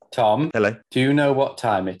Tom, Hello. do you know what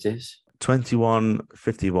time it is?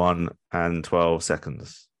 21:51 and 12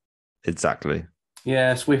 seconds. Exactly.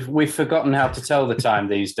 Yes, we've forgotten how to tell the time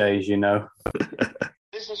these days, you know.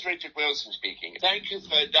 This is Richard Wilson speaking. Thank you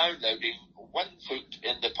for downloading One Foot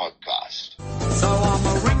in the Podcast. So I'm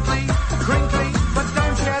a wrinkly, crinkly, but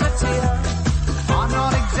don't shed a tear. I'm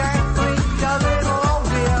not exactly a little old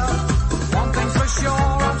dear. One thing's for sure,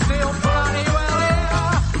 I'm still bloody well here.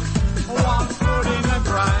 1 foot in the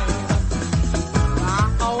grave.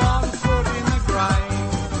 1 foot in the grave.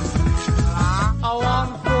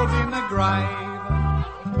 1 foot in the grave.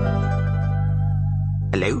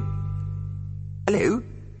 Hello? Hello?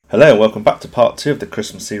 Hello and welcome back to part 2 of the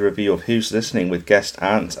Christmassy review of Who's Listening with guest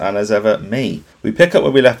Ant and, as ever, me. We pick up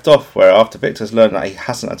where we left off, where after Victor's learned that he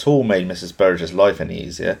hasn't at all made Mrs. Burridge's life any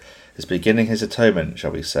easier, is beginning his atonement,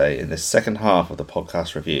 shall we say, in this second half of the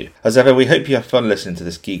podcast review. As ever, we hope you have fun listening to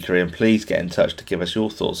this geekery, and please get in touch to give us your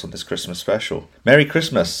thoughts on this Christmas special. Merry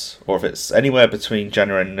Christmas, or if it's anywhere between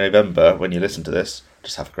January and November when you listen to this,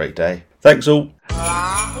 just have a great day. Thanks all.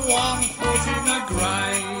 1 foot in the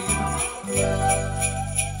grave.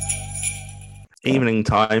 Evening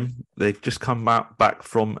time. They've just come back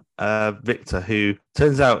from Victor, who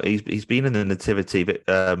turns out he's been in the nativity.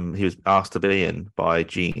 He was asked to be in by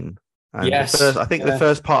Jean. And Yes, the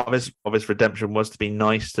first part of his redemption was to be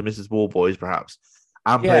nice to Mrs. Warboys, perhaps,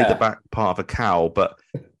 and play the back part of a cow. But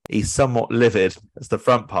he's somewhat livid as the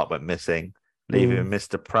front part went missing, leaving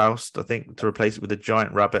Mr. Proust, I think, to replace it with a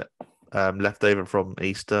giant rabbit left over from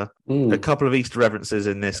Easter. A couple of Easter references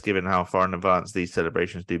in this, given how far in advance these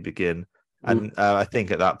celebrations do begin. And I think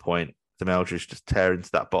at that point, the Meldrews just tear into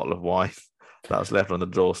that bottle of wine that was left on the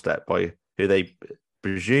doorstep by who they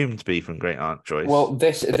presume to be from Great Aunt Joyce. Well,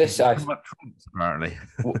 this apparently.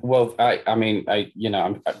 Well, I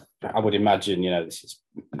would imagine,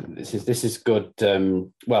 this is good.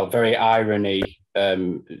 Very irony,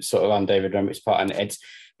 sort of on David Rembrick's part, and it's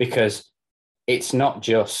because it's not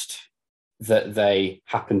just that they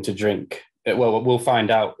happen to drink. Well, we'll find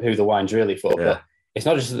out who the wine's really for, but it's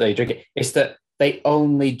not just that they drink it, it's that they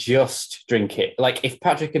only just drink it. Like if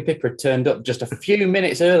Patrick and Pippa had turned up just a few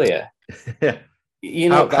minutes earlier. Yeah.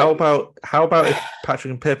 How about if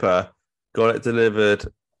Patrick and Pippa got it delivered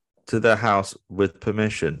to their house with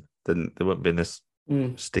permission? Then there wouldn't be this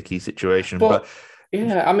sticky situation. But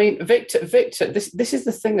yeah, I mean, Victor, this is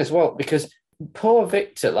the thing as well, because poor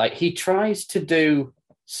Victor, like he tries to do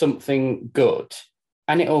something good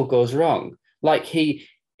and it all goes wrong. Like he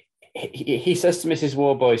says to Mrs.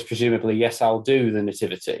 Warboys, presumably, yes, I'll do the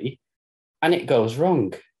nativity, and it goes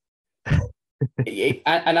wrong.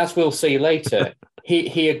 And as we'll see later,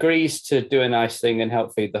 he agrees to do a nice thing and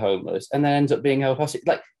help feed the homeless, and then ends up being held hostage.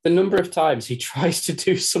 Like the number of times he tries to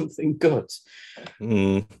do something good.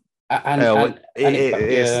 It's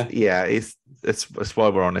why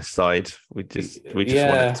we're on his side. We just want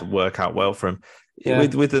it to work out well for him. Yeah.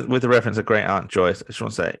 With the reference of Great Aunt Joyce, I just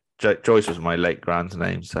want to say Joyce was my late grand's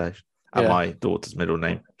name, so and my daughter's middle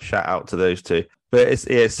name. Shout out to those two. But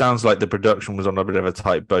it sounds like the production was on a bit of a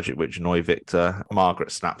tight budget, which annoyed Victor.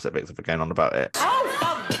 Margaret snaps at Victor for going on about it.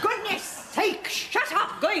 Oh, for goodness sake, shut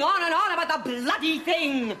up going on and on about the bloody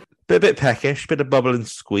thing. A bit peckish, bit of bubble and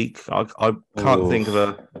squeak. I can't think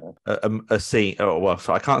of a scene.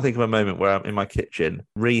 I can't think of a moment where I'm in my kitchen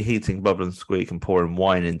reheating bubble and squeak and pouring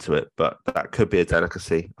wine into it. But that could be a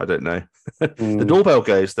delicacy. I don't know. The doorbell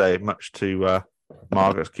goes though, much to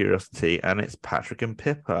Margaret's curiosity, and it's Patrick and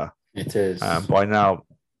Pippa. It is. By now,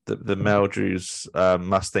 the Meldrews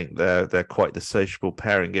must think they're quite the sociable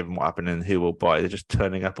pairing, given what happened in Who Will Buy. They're just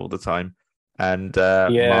turning up all the time, and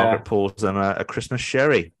Margaret pours them a Christmas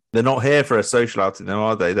sherry. They're not here for a social outing, though,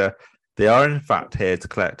 are they? They are, in fact, here to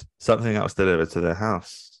collect something else delivered to their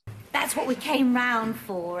house. That's what we came round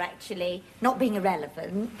for, actually. Not being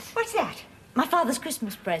irrelevant. What's that? My father's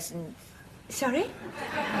Christmas present. Sorry?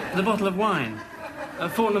 The bottle of wine.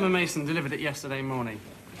 Fortnum and Mason delivered it yesterday morning.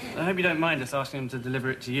 I hope you don't mind us asking him to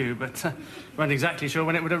deliver it to you, but weren't exactly sure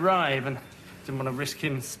when it would arrive and didn't want to risk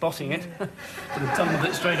him spotting it. Would have tumbled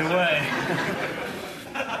it straight away.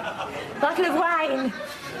 Bottle of wine.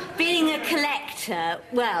 Being a collector,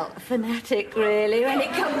 well, a fanatic, really, when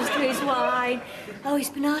it comes to his wine. Oh, he's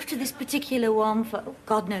been after this particular one for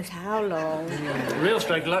God knows how long. Real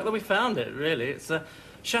stroke of luck that we found it, really. It's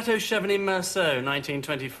Chateau Chevenix-Meursault,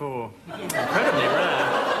 1924. Incredibly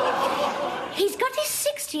rare. He's got his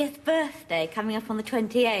 60th birthday coming up on the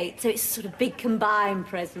 28th, so it's a sort of big combined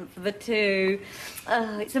present for the two.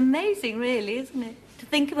 Oh, it's amazing, really, isn't it? To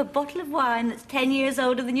think of a bottle of wine that's 10 years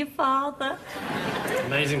older than your father.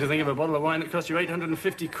 Amazing to think of a bottle of wine that cost you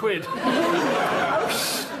 850 quid.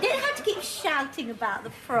 Oh, you don't have to keep shouting. shouting about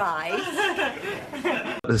the price.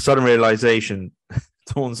 The sudden realization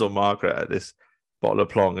dawns on Margaret at this bottle of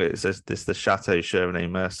Plonk. It says this the Chateau Chauvenet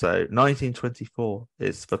Merceau, 1924.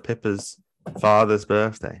 It's for Pippa's father's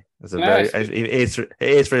birthday. It's it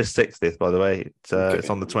is for his 60th, by the way. It's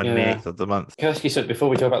on the 28th of the month. Can I ask you something before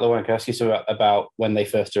we talk about the wine? Can I ask you something about when they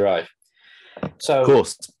first arrive? So, of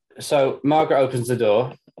course. So Margaret opens the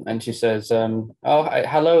door and she says, hello,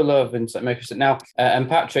 love. And now, and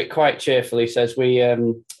Patrick quite cheerfully says, we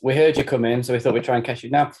heard you come in, so we thought we'd try and catch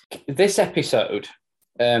you. Now, this episode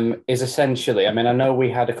is essentially, I mean, I know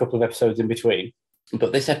we had a couple of episodes in between,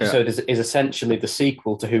 but this episode is essentially the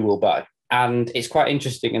sequel to Who Will Buy. And it's quite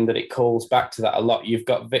interesting in that it calls back to that a lot. You've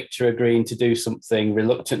got Victor agreeing to do something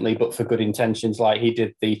reluctantly, but for good intentions, like he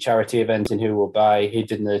did the charity event in Who Will Buy, he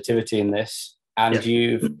did nativity in this. And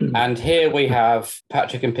and here we have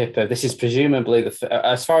Patrick and Pippa. This is presumably,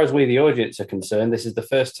 as far as we, the audience, are concerned, this is the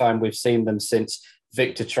first time we've seen them since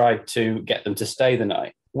Victor tried to get them to stay the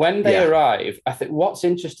night. When they arrive, I think what's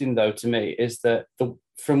interesting, though, to me, is that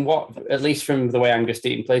at least from the way Angus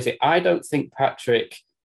Deaton plays it, I don't think Patrick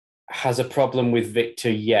has a problem with Victor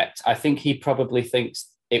yet. I think he probably thinks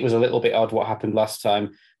it was a little bit odd what happened last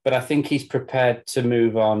time, but I think he's prepared to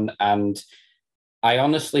move on. And I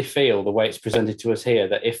honestly feel the way it's presented to us here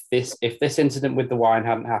that if this incident with the wine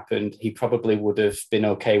hadn't happened, he probably would have been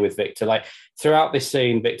okay with Victor. Like throughout this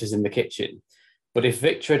scene, Victor's in the kitchen, but if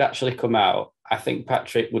Victor had actually come out, I think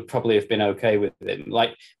Patrick would probably have been okay with him.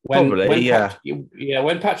 Like when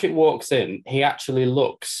Patrick walks in, he actually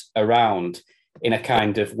looks around in a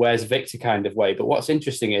kind of where's Victor kind of way. But what's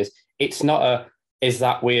interesting is it's not is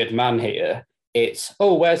that weird man here? It's,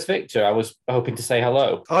 where's Victor? I was hoping to say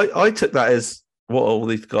hello. I took that as what are all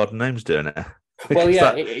these garden gnomes doing it? Well,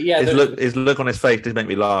 his look on his face did make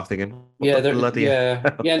me laugh, thinking, there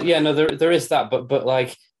is that, but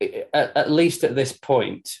like at least at this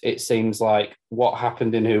point, it seems like what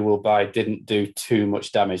happened in Who Will Buy didn't do too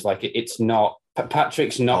much damage. Like it's not.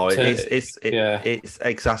 Patrick's not. It's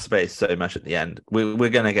exacerbated so much at the end. We're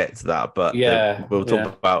going to get to that, but we'll talk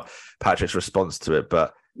about Patrick's response to it.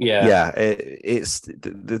 But it's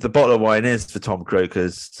the bottle of wine is for Tom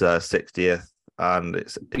Croker's 60th, and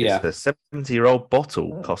it's a 70-year-old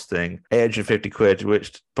bottle costing 850 quid,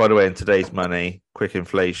 which, by the way, in today's money, quick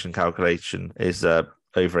inflation calculation is over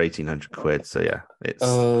 1,800 quid. So it's.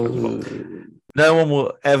 No one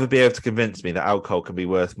will ever be able to convince me that alcohol can be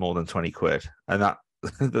worth more than 20 quid. And that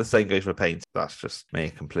the same goes for paint. That's just me,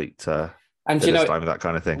 complete and with that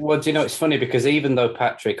kind of thing. Well, it's funny because even though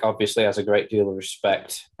Patrick obviously has a great deal of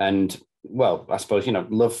respect and, well, I suppose,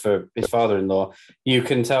 love for his father-in-law, you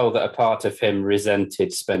can tell that a part of him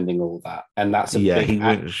resented spending all that. And that's he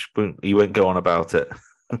won't go on about it.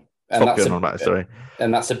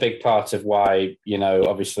 And that's a big part of why,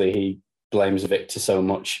 obviously he blames Victor so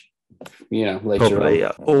much. Later on.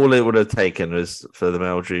 All it would have taken was for the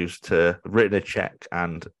Meldrews to have written a check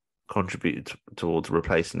and contributed towards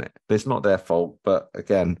replacing it. It's not their fault, but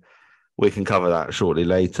again, we can cover that shortly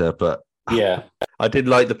later. But I did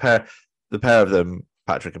like the pair of them,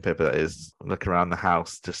 Patrick and Pippa, that is, look around the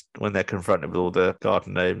house just when they're confronted with all the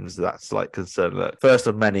garden gnomes. That's like concern. Look, first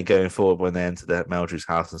of many going forward when they enter the Meldrews'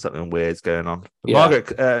 house and something weird's going on.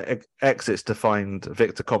 Margaret exits to find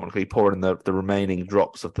Victor comically pouring the remaining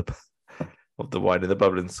drops of the wine in the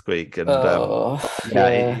bubbling squeak, and he's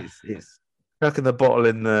chucking the bottle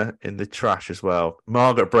in the trash as well.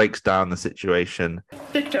 Margaret breaks down the situation.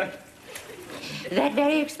 Victor, that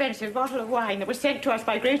very expensive bottle of wine that was sent to us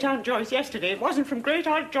by Great Aunt Joyce yesterday, it wasn't from Great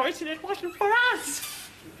Aunt Joyce and it wasn't for us.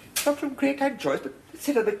 Not from Great Aunt Joyce, but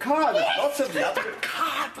sit on the card. There's lots of love. The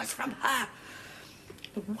card was from her.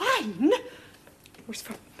 The wine was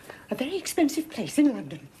from a very expensive place in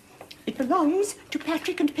London. It belongs to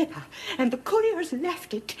Patrick and Pippa, and the couriers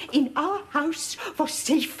left it in our house for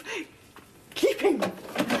safe keeping.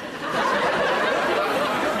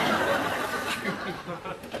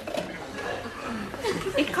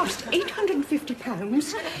 It cost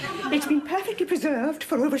 £850. It's been perfectly preserved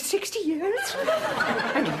for over 60 years.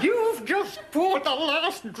 And you've just poured the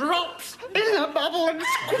last drops in the bubble and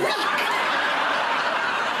squeak.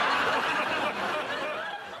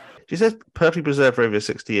 She says perfectly preserved for over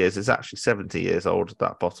 60 years. It's actually 70 years old,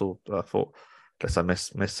 that bottle. I thought, unless I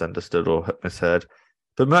misunderstood or misheard.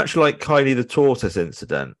 But much like Kylie the Tortoise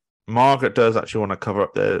incident, Margaret does actually want to cover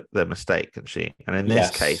up their mistake, doesn't she? And in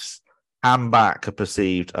this case, hand back a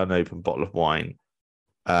perceived unopened bottle of wine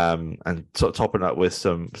and sort of topping up with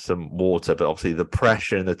some water. But obviously the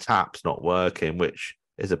pressure in the tap's not working, which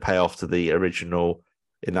is a payoff to the original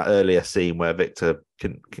in that earlier scene where Victor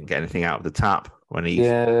can get anything out of the tap when he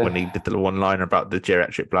did the one liner about the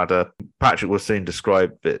geriatric bladder. Patrick will soon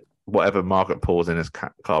describe it, whatever Margaret pours in as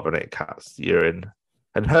carbonated cat's urine.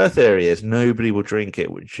 And her theory is nobody will drink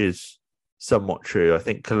it, which is somewhat true. I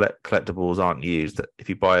think collectibles aren't used. If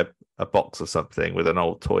you buy a box or something with an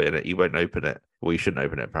old toy in it, you won't open it. Well, you shouldn't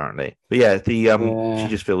open it, apparently. But yeah, she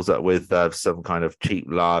just fills up with some kind of cheap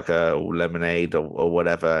lager or lemonade or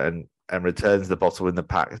whatever, and returns the bottle in the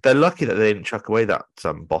pack. They're lucky that they didn't chuck away that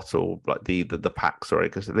bottle, like the pack, sorry,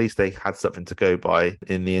 because at least they had something to go by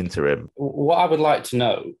in the interim. What I would like to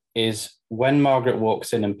know is when Margaret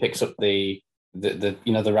walks in and picks up the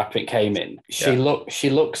wrapper it came in, she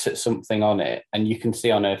looks at something on it, and you can see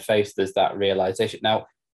on her face there's that realization. Now,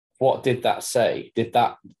 what did that say? Did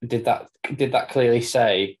that clearly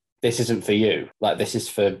say this isn't for you? Like, this is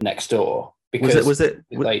for next door? Because was it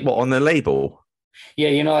like, what on the label? Yeah,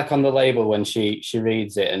 like on the label when she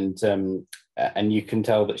reads it, and you can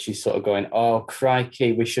tell that she's sort of going, "Oh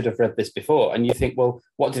crikey, we should have read this before." And you think, well,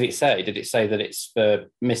 what did it say? Did it say that it's for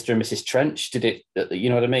Mr. and Mrs. Trench? Did it? You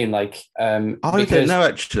know what I mean? Like, I don't know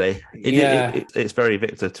actually. It's very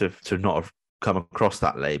Victor to not have come across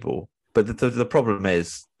that label. But the problem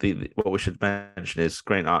is, what we should mention is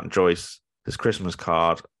Great Aunt Joyce, this Christmas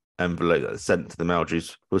card envelope that was sent to the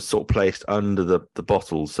Meldrews was sort of placed under the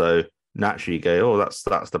bottle. So naturally you go, oh, that's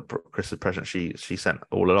the Christmas present she sent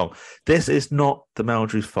all along. This is not the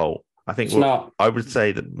Meldrews' fault. I think I would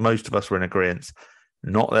say that most of us were in agreement.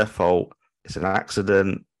 Not their fault. It's an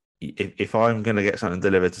accident. If I'm going to get something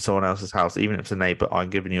delivered to someone else's house, even if it's a neighbour, I'm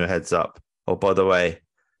giving you a heads up. Oh, by the way,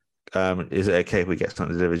 is it okay if we get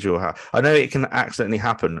something delivered to your house? I know it can accidentally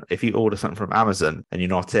happen if you order something from Amazon and you're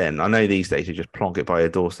not in. I know these days you just plonk it by your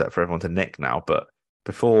doorstep for everyone to nick now, but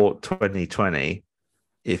before 2020,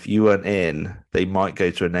 if you weren't in, they might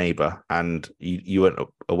go to a neighbour, and you weren't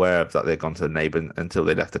aware of that they'd gone to the neighbour until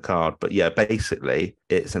they left the card. But yeah, basically,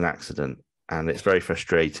 it's an accident, and it's very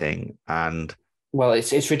frustrating. And well,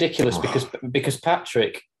 it's ridiculous because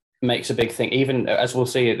Patrick makes a big thing. Even as we'll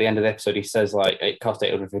see at the end of the episode, he says like it cost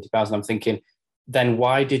 £850. I'm thinking, then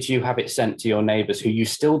why did you have it sent to your neighbours who you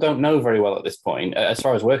still don't know very well at this point, as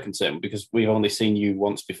far as we're concerned, because we've only seen you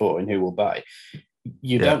once before in Who Will Buy.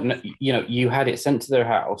 You don't know, you had it sent to their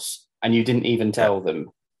house and you didn't even tell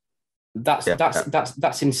them. That's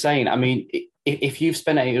insane. I mean, if you've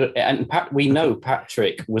spent we know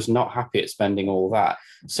Patrick was not happy at spending all that.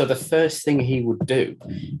 So the first thing he would do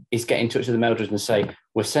is get in touch with the Meldrews and say,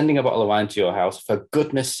 "We're sending a bottle of wine to your house. For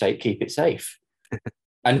goodness sake, keep it safe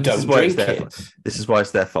and don't drink it." This is why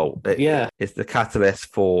it's their fault. It's the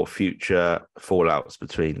catalyst for future fallouts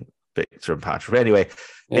between Victor and Patrick. Anyway,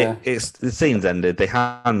 the scene's ended. They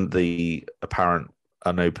hand the apparent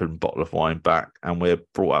unopened bottle of wine back, and we're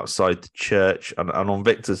brought outside the church. And on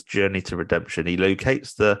Victor's journey to redemption, he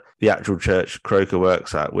locates the actual church Croker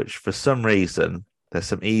works at, which for some reason there's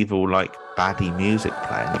some evil, like baddie music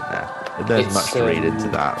playing in there. There's much to read into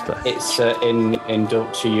that, but it's in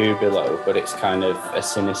Dulce Jubilo, but it's kind of a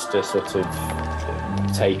sinister sort of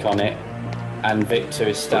take on it. And Victor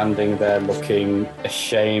is standing there looking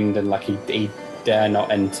ashamed and like he dare not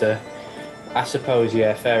enter. I suppose,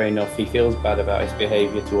 yeah, fair enough. He feels bad about his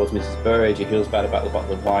behaviour towards Mrs. Burridge. He feels bad about the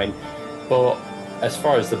bottle of wine. But as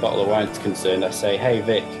far as the bottle of wine is concerned, I say, hey,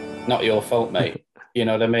 Vic, not your fault, mate. You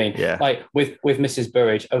know what I mean? Yeah. Like with Mrs.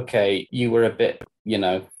 Burridge, okay, you were a bit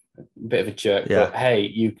of a jerk, but hey,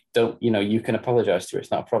 you don't, you can apologise to her.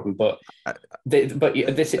 It's not a problem. But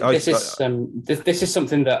this is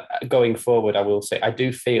something that going forward, I will say, I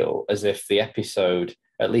do feel as if the episode,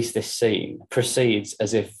 at least this scene, proceeds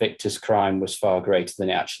as if Victor's crime was far greater than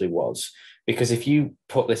it actually was. Because if you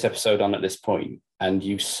put this episode on at this point and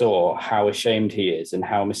you saw how ashamed he is and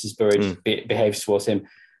how Mrs. Burridge behaves towards him,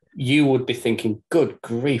 you would be thinking, good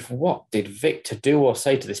grief, what did Victor do or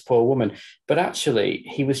say to this poor woman? But actually,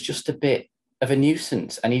 he was just a bit of a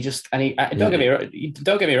nuisance. And don't get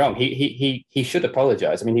me wrong, he should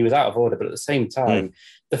apologise. I mean, he was out of order, but at the same time,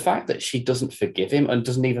 the fact that she doesn't forgive him and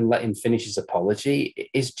doesn't even let him finish his apology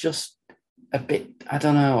is just a bit, I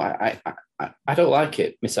don't know, I don't like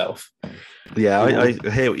it myself. Yeah, I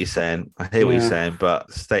hear what you're saying. What you're saying, but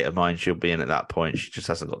the state of mind she'll be in at that point, she just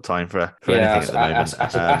hasn't got time for anything at the moment.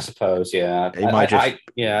 I suppose, yeah.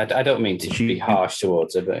 I don't mean to be harsh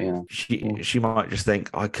towards her, but she might just think,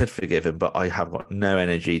 I could forgive him, but I have got no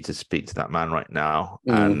energy to speak to that man right now.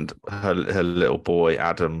 And her little boy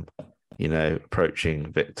Adam,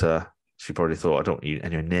 approaching Victor, she probably thought, I don't want you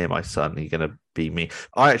anywhere near my son. You're going to be me.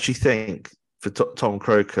 I actually think for Tom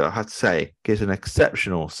Croker, I have to say, gives an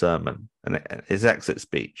exceptional sermon and his exit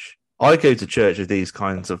speech. I go to church if these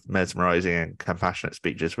kinds of mesmerising and compassionate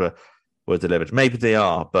speeches were delivered. Maybe they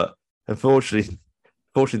are, but Unfortunately,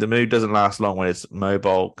 the mood doesn't last long when his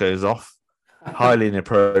mobile goes off. Highly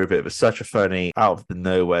inappropriate, but such a funny out of the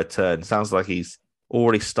nowhere turn. Sounds like he's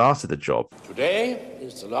already started the job. Today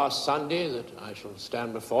is the last Sunday that I shall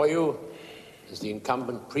stand before you as the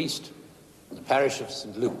incumbent priest in the parish of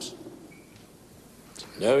St. Luke's. It's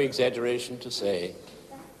no exaggeration to say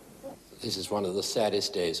that this is one of the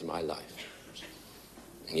saddest days of my life.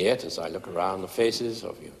 And yet, as I look around the faces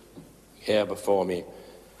of you here before me,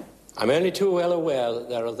 I'm only too well aware that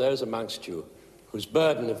there are those amongst you whose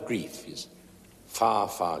burden of grief is far,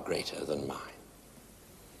 far greater than mine.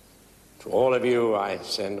 To all of you, I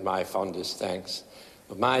send my fondest thanks,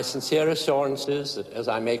 with my sincere assurances that as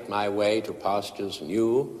I make my way to pastures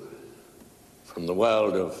new, from the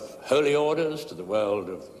world of holy orders to the world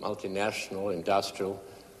of multinational, industrial,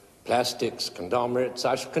 plastics, conglomerates,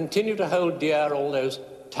 I shall continue to hold dear all those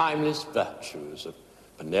timeless virtues of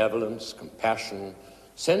benevolence, compassion,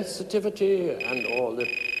 sensitivity, and all the...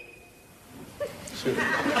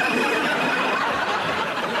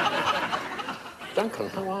 Duncan,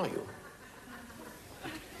 how are you?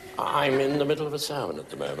 I'm in the middle of a sermon at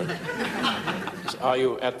the moment. Are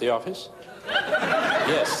you at the office?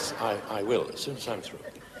 Yes, I will, as soon as I'm through.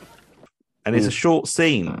 And it's a short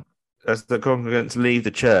scene. As the congregants leave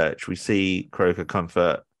the church, we see Croker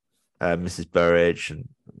comfort Mrs. Burridge and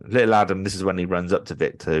little Adam. This is when he runs up to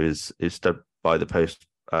Victor, who's stood by the post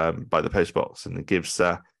box, and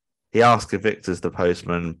he asks if Victor's the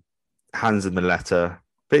postman, hands him the letter.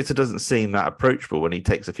 Victor doesn't seem that approachable when he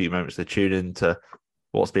takes a few moments to tune into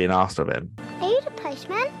what's being asked of him. Are you the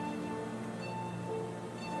postman?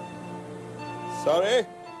 Sorry?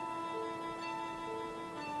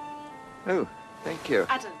 Oh, thank you.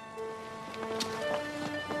 Adam.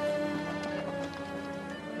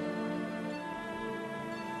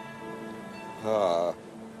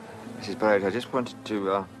 Mrs. Burridge, I just wanted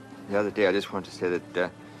to, the other day, I just wanted to say that the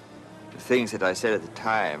things that I said at the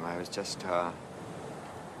time, I was just,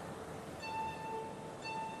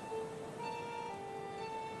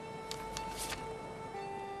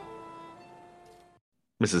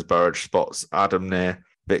 Mrs. Burridge spots Adam near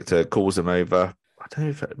Victor, calls him over. I don't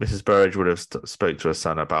know if Mrs. Burridge would have spoke to her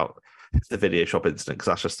son about the video shop incident, because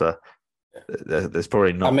that's just there's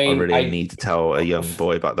probably not really a need to tell a young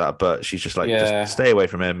boy about that, but she's just like, just stay away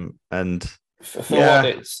from him. And for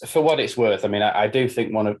what it's worth, I mean, I do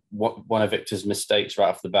think one of Victor's mistakes right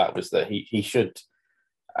off the bat was that he should.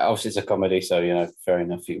 Obviously, it's a comedy, so fair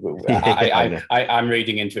enough. I'm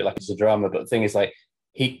reading into it like it's a drama, but the thing is, like,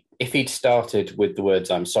 if he'd started with the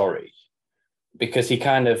words "I'm sorry," because he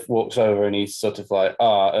kind of walks over and he's sort of like,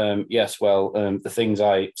 yes, well, the things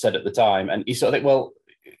I said at the time, and he's sort of like, well,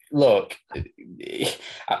 look,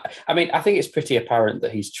 I mean, I think it's pretty apparent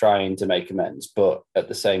that he's trying to make amends, but at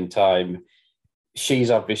the same time,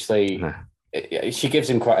 she's obviously, she gives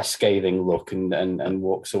him quite a scathing look and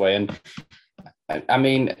walks away. And I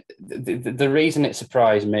mean, the reason it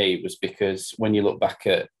surprised me was because when you look back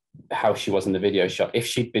at how she was in the video shop, if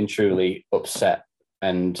she'd been truly upset,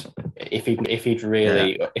 and if he'd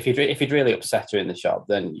really upset her in the shop,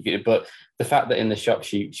 then but the fact that in the shop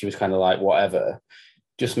she was kind of like whatever,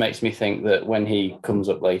 just makes me think that when he comes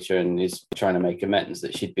up later and is trying to make amends,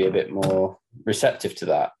 that she'd be a bit more receptive to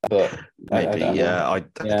that. But maybe, I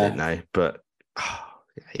don't know, but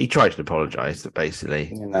he tried to apologise,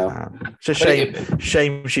 basically. It's a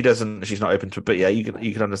shame she's not open to it. But yeah, you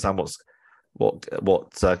can understand what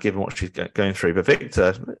given what she's going through. But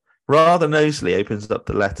Victor rather nosily opens up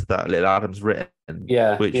the letter that little Adam's written,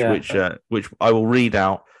 which I will read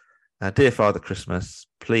out. Dear Father Christmas,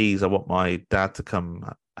 please, I want my dad to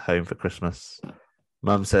come home for Christmas.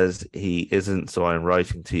 Mum says he isn't, so I'm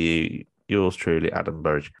writing to you. Yours truly, Adam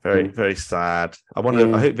Burridge. Very, very sad. I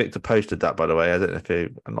hope Victor posted that, by the way. I don't know if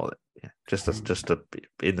just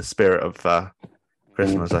in the spirit of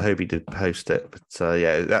Christmas. I hope he did post it. But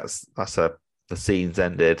that's the scene's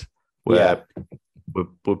ended where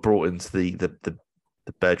we're brought into the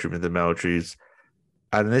bedroom of the Meldrews,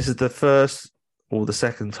 and this is the first or the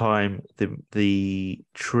second time the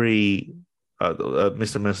tree,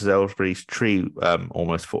 Mr. and Mrs. Ellsbury's tree,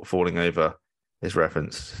 almost falling over is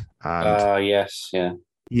referenced. Especially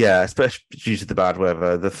due to the bad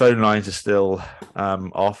weather. The phone lines are still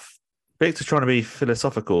off. Victor's trying to be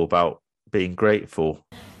philosophical about being grateful.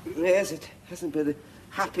 Yes, it hasn't been the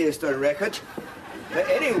happiest on record for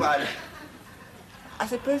anyone. I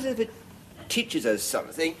suppose if it teaches us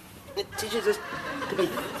something, it teaches us to be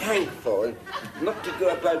thankful and not to go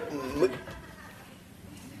about... What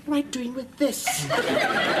am I doing with this?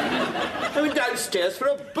 I went downstairs for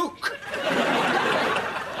a book.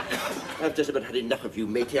 I've just about had enough of you,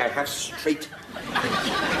 matey. I have straight.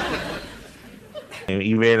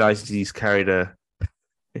 He realises he's carried a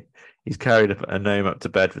gnome up to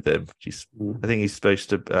bed with him. I think he's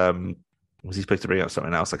supposed to. Was he supposed to bring up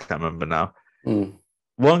something else? I can't remember now.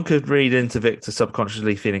 One could read into Victor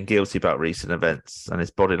subconsciously feeling guilty about recent events and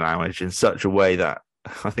his body language in such a way that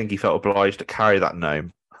I think he felt obliged to carry that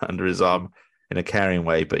gnome under his arm in a caring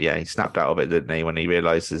way. But yeah, he snapped out of it, didn't he, when he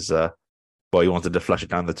realises, he wanted to flush it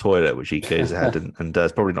down the toilet, which he goes ahead and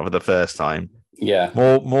does, probably not for the first time. Yeah.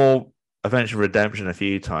 More eventual redemption a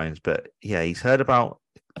few times, but yeah, he's heard about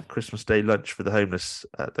Christmas Day lunch for the homeless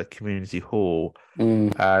at the community hall,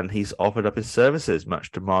 and he's offered up his services,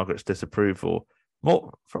 much to Margaret's disapproval. I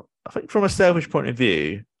think from a selfish point of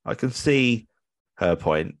view, I can see her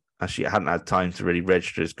point, as she hadn't had time to really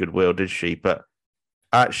register his goodwill, did she? But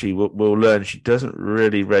actually, we'll learn she doesn't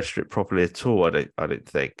really register it properly at all. I don't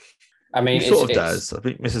think. I mean, she sort of does. I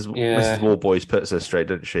think Mrs. Warboys puts her straight,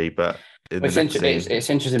 doesn't she? But it's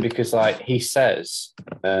interesting because, like, he says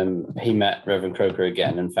he met Reverend Croker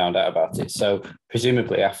again and found out about it. So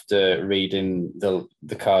presumably, after reading the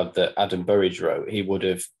card that Adam Burridge wrote, he would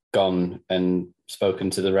have gone and spoken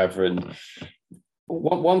to the Reverend.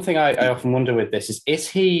 One thing I often wonder with this has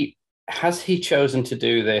he chosen to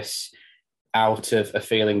do this out of a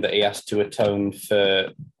feeling that he has to atone for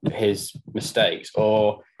his mistakes,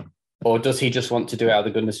 or does he just want to do it out of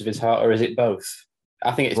the goodness of his heart, or is it both?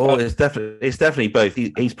 I think it's both. It's definitely both.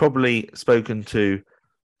 He's probably spoken to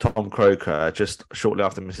Tom Croker just shortly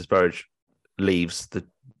after Mrs. Burridge leaves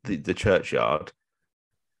the churchyard.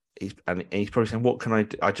 He's probably saying, "What can I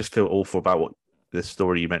do? I just feel awful about what this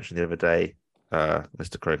story you mentioned the other day,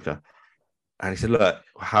 Mr. Croker." And he said, "Look,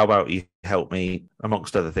 how about you help me?"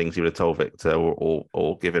 Amongst other things, he would have told Victor,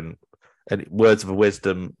 or given words of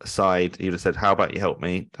wisdom aside, he would have said, "How about you help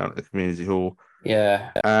me down at the community hall?"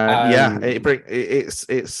 Yeah, it's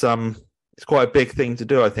quite a big thing to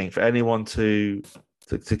do. I think for anyone to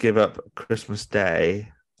give up Christmas Day.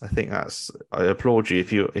 I think I applaud you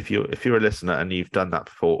if you're a listener and you've done that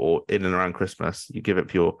before, or in and around Christmas, you give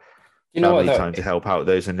up your family time to help out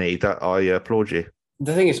those in need. That I applaud you.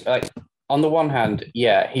 The thing is, like, on the one hand,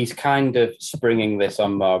 yeah, he's kind of springing this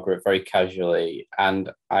on Margaret very casually, and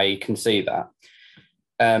I can see that.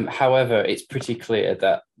 However, it's pretty clear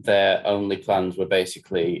that their only plans were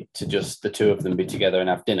basically to just the two of them be together and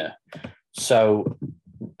have dinner. So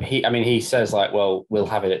he says, like, well, we'll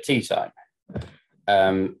have it at tea time.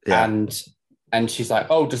 And she's like,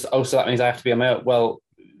 so that means I have to be on my own. Well,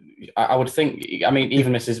 I would think, I mean,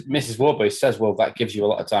 even Mrs. Warboys says, well, that gives you a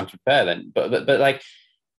lot of time to prepare then. But like,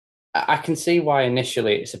 I can see why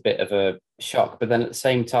initially it's a bit of a shock, but then at the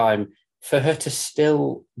same time, for her to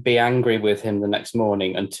still be angry with him the next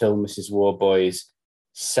morning until Mrs. Warboys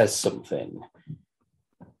says something.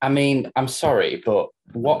 I mean, I'm sorry, but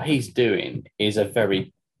what he's doing is a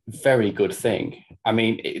very, very good thing. I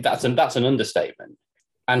mean, that's an understatement.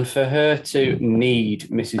 And for her to need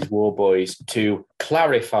Mrs. Warboys to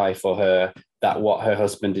clarify for her that what her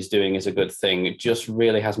husband is doing is a good thing, it just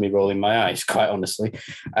really has me rolling my eyes, quite honestly.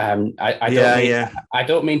 I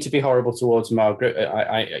don't mean to be horrible towards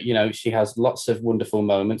Margaret. She has lots of wonderful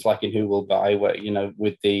moments, like in Who Will Buy, where,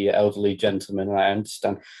 with the elderly gentleman, and I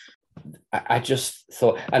understand. I just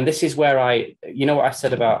thought, and this is where what I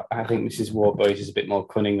said about, I think Mrs. Warboys is a bit more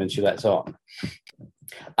cunning than she lets on.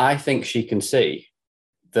 I think she can see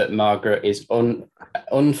that Margaret is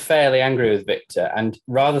unfairly angry with Victor, and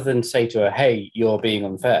rather than say to her, "Hey, you're being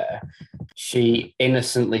unfair," she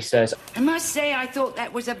innocently says, "I must say I thought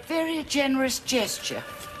that was a very generous gesture.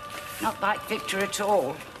 Not like Victor at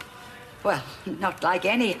all. Well, not like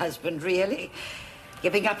any husband, really.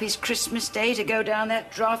 Giving up his Christmas Day to go down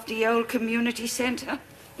that drafty old community centre.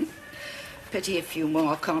 Pity a few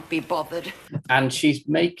more can't be bothered." And she's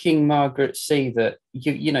making Margaret see that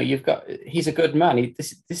he's a good man.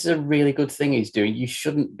 This is a really good thing he's doing. You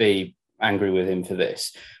shouldn't be angry with him for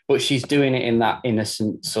this. But she's doing it in that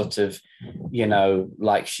innocent sort of,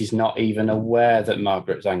 like she's not even aware that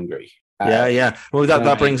Margaret's angry. Yeah. Well,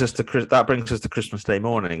 that brings us to Christmas Day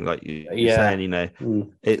morning, like you're saying.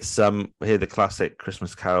 It's hear the classic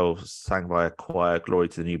Christmas carol sang by a choir, "Glory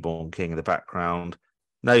to the Newborn King" in the background.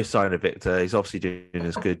 No sign of Victor. He's obviously doing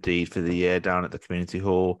his good deed for the year down at the community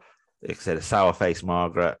hall. Like I said, a sour-faced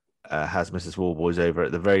Margaret has Mrs. Warboys over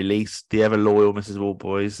at the very least. The ever-loyal Mrs.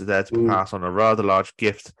 Warboys is there to pass on a rather large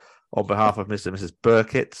gift on behalf of Mr. and Mrs.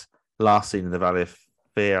 Burkitt, last seen in the Valley of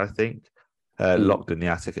Fear, I think, locked in the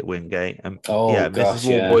attic at Wingate.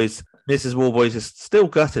 Mrs. Warboys is still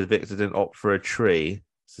gutted Victor didn't opt for a tree.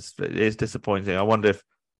 It is disappointing. I wonder if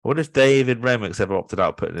What if David Renwick's ever opted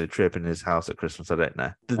out putting a trip in his house at Christmas? I don't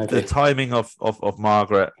know. The timing of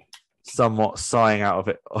Margaret somewhat sighing out of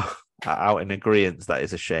it, out in agreement, that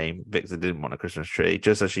is a shame. Victor didn't want a Christmas tree,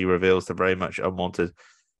 just as she reveals the very much unwanted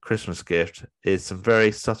Christmas gift, is some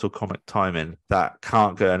very subtle comic timing that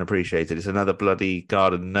can't go unappreciated. It's another bloody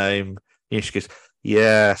garden gnome. She goes,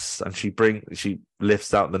 yes, and she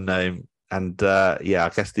lifts out the gnome, and I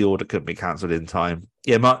guess the order couldn't be cancelled in time.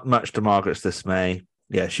 Yeah, much to Margaret's dismay.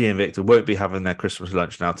 Yeah, she and Victor won't be having their Christmas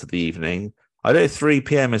lunch now to the evening. I know 3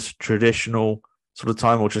 p.m. is traditional sort of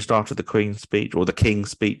time, or just after the Queen's speech or the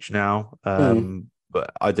King's speech now.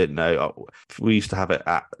 But I didn't know. We used to have it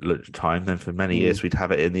at lunchtime. Then for many years we'd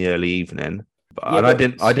have it in the early evening. I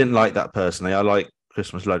didn't like that personally. I like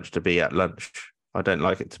Christmas lunch to be at lunch. I don't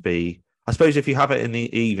like it to be. I suppose if you have it in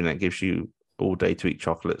the evening, it gives you all day to eat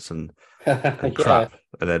chocolates and crap,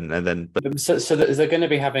 and then. So they're going to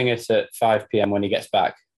be having it at 5 p.m. when he gets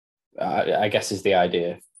back. I guess is the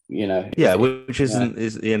idea, Yeah, which isn't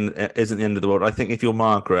the end of the world. I think if you're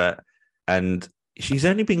Margaret, and she's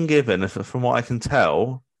only been given, from what I can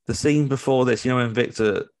tell, the scene before this. When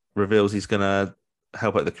Victor reveals he's going to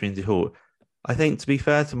help at the community hall. I think, to be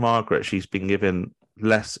fair to Margaret, she's been given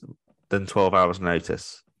less than 12 hours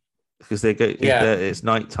notice because they go. It's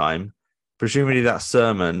nighttime. Presumably that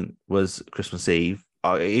sermon was Christmas Eve.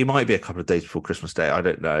 It might be a couple of days before Christmas Day. I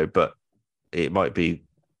don't know, but it might be.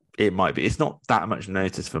 It's not that much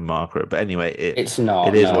notice for Margaret, but anyway, it's not.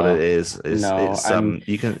 It is what it is.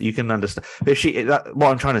 You can understand. But what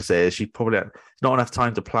I'm trying to say is she probably had not enough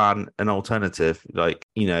time to plan an alternative,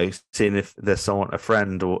 seeing if there's a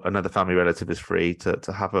friend or another family relative is free to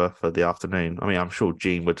have her for the afternoon. I mean, I'm sure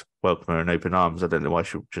Jean would welcome her in open arms. I don't know why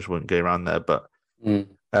she just wouldn't go around there, but.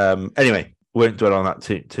 Anyway, won't dwell on that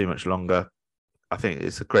too much longer. I think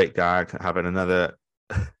it's a great gag having another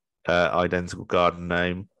identical garden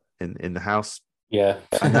gnome in the house. Yeah,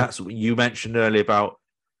 and that's what you mentioned earlier about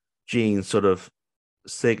Jean sort of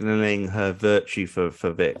signalling her virtue for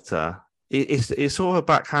Victor. It's sort of a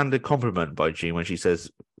backhanded compliment by Jean when she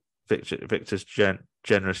says Victor's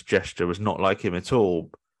generous gesture was not like him at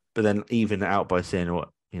all, but then even out by saying what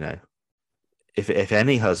If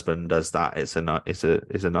any husband does that, it's a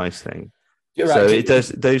nice thing. You're right. So it does.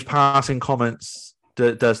 Those passing comments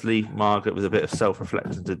does leave Margaret with a bit of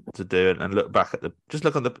self-reflection to do it and look back at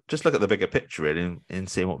look at the bigger picture really in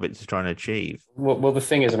seeing what Victor's trying to achieve. Well, the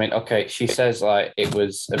thing is, I mean, okay, she says like it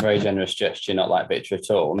was a very generous gesture, not like Victor at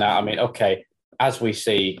all. Now, I mean, okay, as we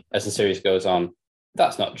see as the series goes on,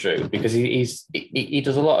 that's not true because he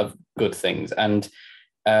does a lot of good things and.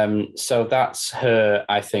 So that's her,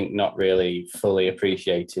 I think, not really fully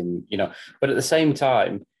appreciating, but at the same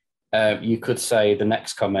time, you could say the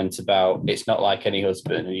next comment about it's not like any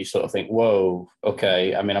husband, and you sort of think, whoa,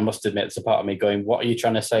 okay. I mean, I must admit, it's a part of me going, what are you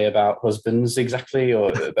trying to say about husbands exactly,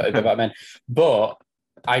 or about men? But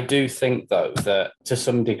I do think, though, that to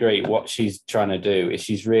some degree, what she's trying to do is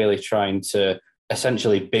she's really trying to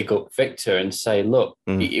essentially big up Victor and say, look,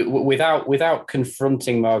 without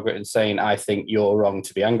confronting Margaret and saying, I think you're wrong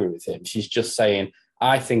to be angry with him. She's just saying,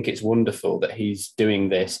 I think it's wonderful that he's doing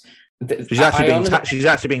this. She's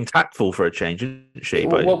actually being tactful for a change, isn't she?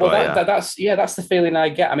 That's the feeling I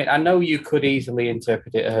get. I mean, I know you could easily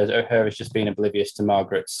interpret her as just being oblivious to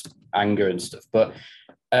Margaret's anger and stuff, but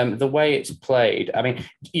the way it's played, I mean,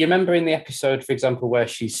 you remember in the episode, for example, where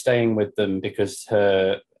she's staying with them because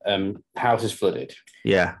her house is flooded.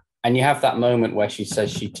 Yeah. And you have that moment where she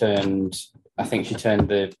says she turned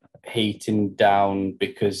the heating down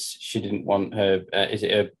because she didn't want her, is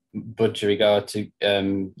it a budgerigar to,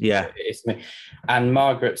 it's me. And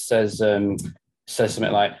Margaret says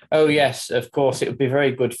something like, oh yes, of course, it would be very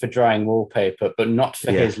good for drying wallpaper, but not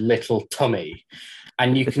for his little tummy.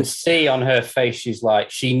 And you can see on her face, she's like,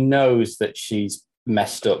 she knows that she's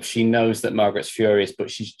messed up. She knows that Margaret's furious, but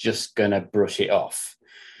she's just going to brush it off.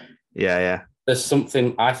 Yeah. There's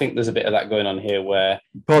something, I think there's a bit of that going on here where...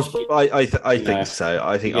 I think so.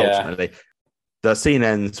 I think ultimately the scene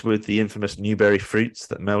ends with the infamous Newberry fruits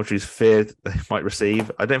that Meldrews feared they might receive.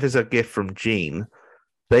 I don't know if it's a gift from Jean.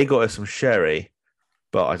 They got her some sherry,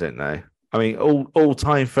 but I don't know. I mean,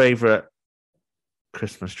 all-time favourite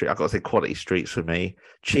Christmas treat. I've got to say quality treats for me.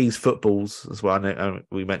 Cheese footballs as well. I know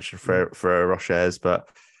we mentioned Ferrero Rochers, but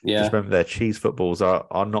just remember their cheese footballs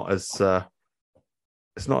are not as...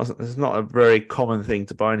 It's not a very common thing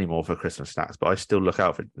to buy anymore for Christmas snacks, but I still look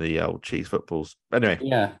out for the old cheese footballs. Anyway,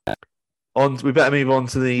 we better move on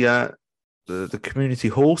to the community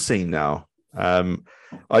hall scene now. I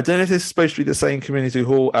don't know if this is supposed to be the same community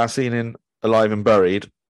hall as seen in Alive and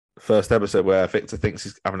Buried, first episode, where Victor thinks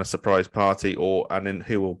he's having a surprise party, and in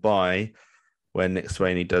Who Will Buy, when Nick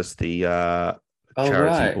Swaney does the Oh, charity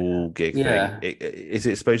right. ball gig Yeah. thing. Is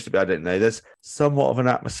it supposed to be? I don't know. There's somewhat of an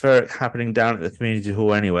atmospheric happening down at the community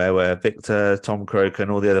hall anywhere, where Victor, Tom Croker,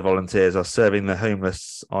 and all the other volunteers are serving the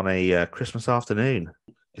homeless on a Christmas afternoon.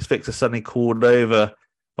 Is Victor suddenly called over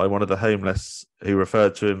by one of the homeless, who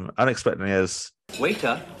referred to him unexpectedly as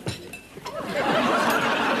waiter,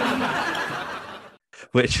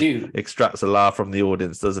 which extracts a laugh from the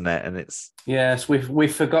audience, doesn't it? And it's Yes,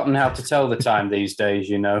 we've forgotten how to tell the time these days,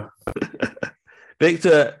 you know.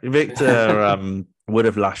 Victor would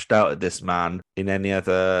have lashed out at this man in any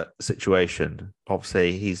other situation.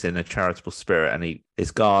 Obviously, he's in a charitable spirit, and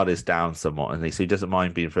his guard is down somewhat, and so he doesn't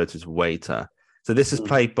mind being referred to as waiter. So this is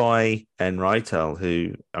played by N. Reitel,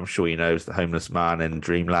 who I'm sure you know is the homeless man in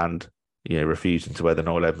Dreamland, refusing to wear the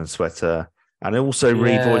Noel Edmonds sweater. And also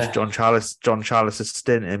revoiced John Charles's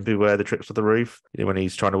stint in Beware the Tricks of the Roof, when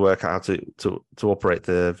he's trying to work out how to operate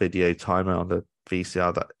the video timer on the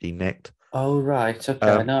VCR that he nicked. Oh, right.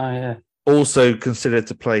 Okay. Yeah. Also considered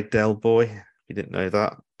to play Del Boy. You didn't know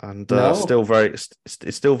that. And No. still very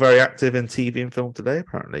active in TV and film today,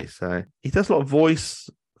 apparently. So he does a lot of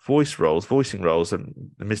voicing roles, and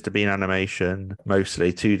the Mr. Bean animation,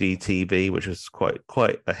 mostly 2D TV, which was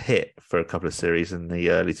quite a hit for a couple of series in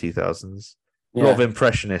the early 2000s. A lot of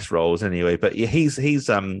impressionist roles anyway, but yeah, he's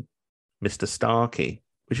Mr. Starkey,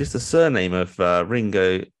 which is the surname of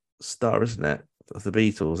Ringo Starr, isn't it? Of the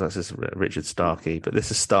Beatles. That's just Richard Starkey, but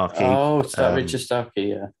this is Starkey. Oh, it's Richard Starkey,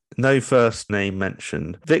 yeah. No first name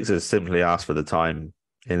mentioned. Victor simply asked for the time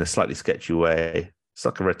in a slightly sketchy way. It's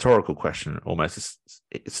like a rhetorical question almost.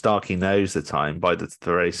 Starkey knows the time by the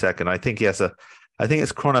very second. I think it's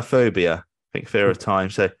chronophobia. I think fear of time.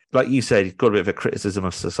 So, like you said, he's got a bit of a criticism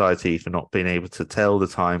of society for not being able to tell the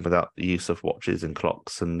time without the use of watches and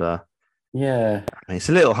clocks. And it's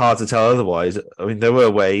a little hard to tell otherwise. I mean, there were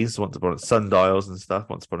ways once upon sundials and stuff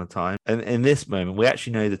once upon a time. And in this moment, we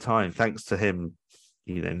actually know the time thanks to him,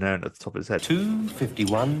 knowing at the top of his head.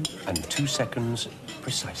 2:51 and 2 seconds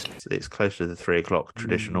precisely. It's close to the 3 o'clock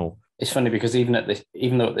traditional. It's funny because even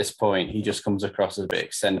though at this point he just comes across as a bit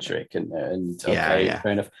eccentric and okay,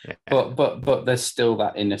 fair enough. Yeah. But there's still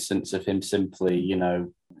that innocence of him simply,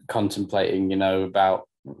 contemplating, about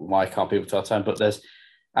why can't people tell time. But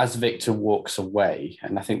as Victor walks away,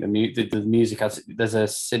 and I think the music there's a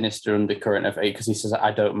sinister undercurrent of it because he says,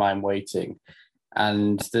 "I don't mind waiting,"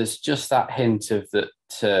 and there's just that hint of that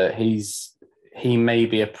he may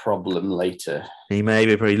be a problem later. He may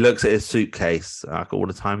be, but he looks at his suitcase like all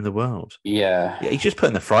the time in the world. Yeah, he's just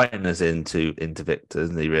putting the frighteners into Victor,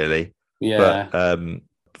 isn't he? Really? Yeah. But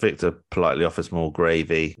Victor politely offers more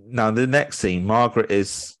gravy. Now, in the next scene, Margaret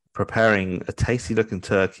is preparing a tasty-looking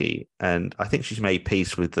turkey, and I think she's made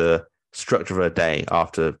peace with the structure of her day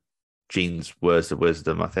after Jean's words of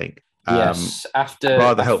wisdom. I think. Yes.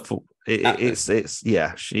 Helpful. She's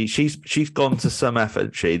gone to some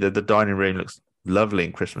effort. The dining room looks lovely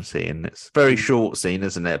and Christmassy, and it's a very short scene,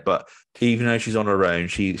 isn't it? But even though she's on her own,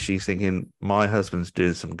 she's thinking, my husband's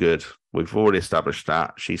doing some good. We've already established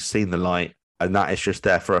that. She's seen the light, and that is just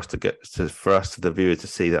there for us the viewer to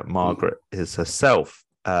see that Margaret is herself.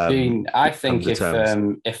 Jean, I think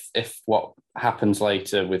if what happens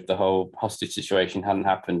later with the whole hostage situation hadn't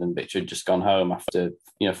happened and Victor had just gone home after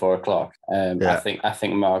 4 o'clock, I think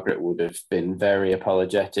Margaret would have been very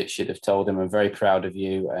apologetic. She'd have told him, "I'm very proud of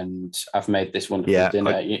you, and I've made this wonderful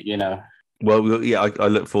dinner." Well, yeah, I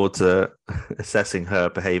look forward to assessing her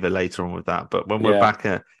behaviour later on with that. But when we're back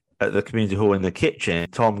at the community hall in the kitchen,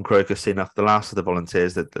 Tom Croker's seen after the last of the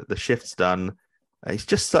volunteers that the shift's done. He's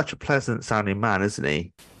just such a pleasant sounding man, isn't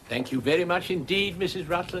he? Thank you very much indeed, Mrs.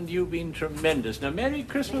 Rutland. You've been tremendous. Now, Merry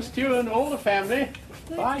Christmas to you and all the family.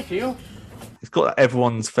 Bye to you. He's got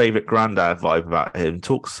everyone's favourite granddad vibe about him.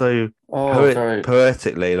 Talks so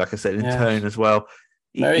poetically, like I said, in tone as well.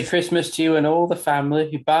 Merry Christmas to you and all the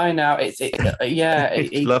family. Bye now. It's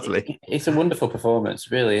lovely. It's a wonderful performance.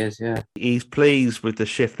 It really is, yeah. He's pleased with the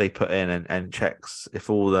shift they put in and checks if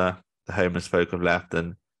all the homeless folk have left,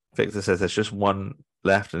 and Victor says there's just one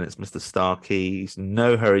left, and it's Mr. Starkey. He's in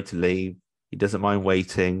no hurry to leave. He doesn't mind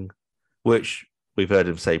waiting, which we've heard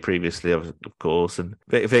him say previously, of course. And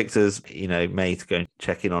Victor's, made to go and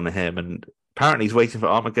check in on him, and apparently he's waiting for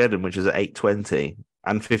Armageddon, which is at 8:20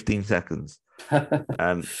 and 15 seconds.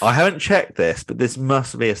 I haven't checked this, but this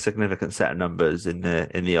must be a significant set of numbers in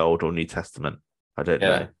the Old or New Testament. I don't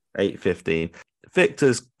know. 8:15.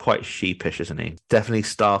 Victor's quite sheepish, isn't he? Definitely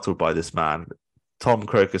startled by this man. Tom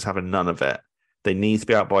Croker's having none of it. They need to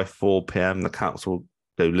be out by 4 p.m. The council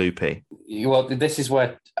go loopy. Well, this is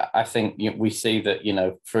where I think we see that,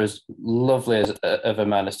 for as lovely of a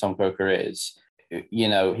man as Tom Croker is, you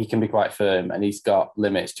know, he can be quite firm, and he's got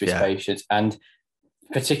limits to his patience. And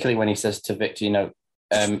particularly when he says to Victor, you know,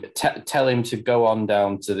 tell him to go on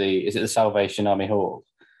down to the Salvation Army Hall.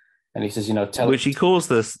 And he says, you know, which he calls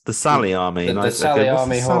the Sally Army. The Sally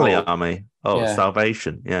Army Hall. Sally Army. Oh,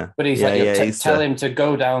 Salvation. Yeah. But he's tell him to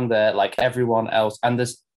go down there like everyone else. And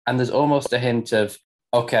there's almost a hint of,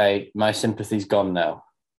 okay, my sympathy's gone now.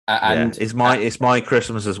 And it's my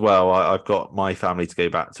Christmas as well. I've got my family to go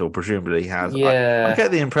back to, or presumably he has. Yeah. I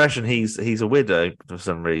get the impression he's a widow for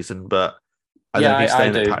some reason, but I don't know if he's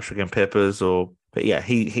staying at Patrick and Pippa's but yeah,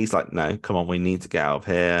 he's like, no, come on, we need to get out of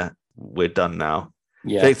here. We're done now.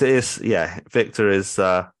 Yeah. Victor is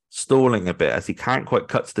stalling a bit as he can't quite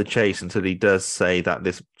cut to the chase until he does say that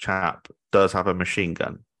this chap does have a machine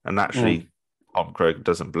gun. And actually, Tom Croker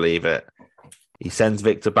doesn't believe it. He sends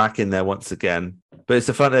Victor back in there once again. But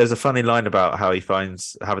there's a funny line about how he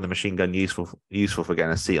finds having the machine gun useful for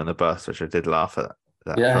getting a seat on the bus, which I did laugh at.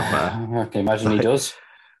 That I can imagine he does.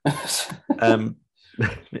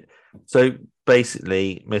 So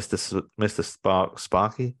basically, Mr.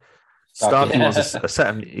 Sparky wants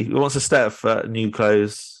a set of new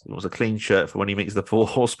clothes. He wants a clean shirt for when he meets the 4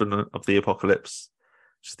 horsemen of the apocalypse,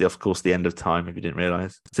 which is, of course, the end of time, if you didn't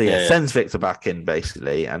realise. So sends Victor back in,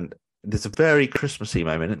 basically, and there's a very Christmassy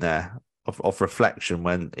moment in there of reflection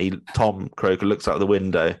when Tom Croker looks out the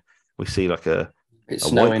window. We see like a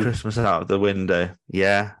white Christmas out of the window.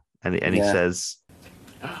 Yeah. And he says,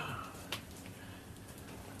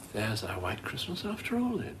 there's our white Christmas after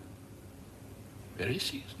all then. Very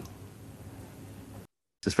seasonal.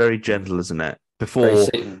 It's very gentle, isn't it? Before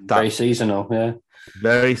very seasonal, yeah.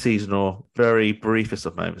 Very seasonal, very briefest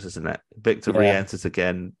of moments, isn't it? Victor re-enters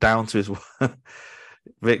again, down to his...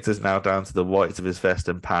 Victor's now down to the whites of his vest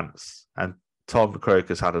and pants. And Tom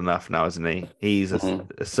Croker's had enough now, hasn't he? He's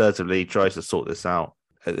assertively tries to sort this out.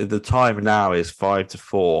 The time now is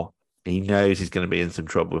 5-4. He knows he's going to be in some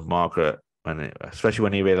trouble with Margaret, especially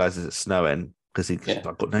when he realizes it's snowing, because he's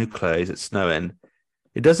got no clothes, it's snowing.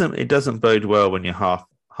 It doesn't bode well when you're half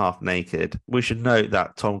naked. We should note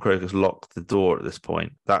that Tom Croker's locked the door at this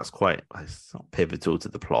point. It's not pivotal to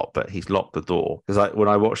the plot, but he's locked the door. Because when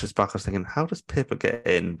I watched this back, I was thinking, how does Pippa get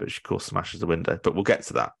in? But she, of course, smashes the window. But we'll get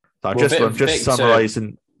to that. So I'm just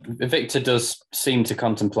summarising. Victor does seem to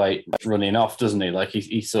contemplate running off, doesn't he? Like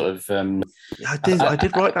he sort of. I did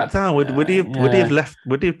write that down. Would he have left?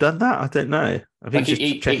 Would he have done that? I don't know. I think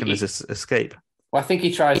he's checking his escape. Well, I think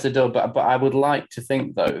he tries the door, but I would like to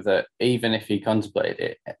think though that even if he contemplated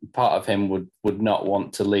it, part of him would not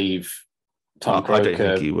want to leave Tom Croker. I don't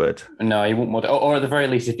think he would. No, he wouldn't want to, or at the very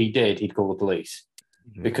least, if he did, he'd call the police.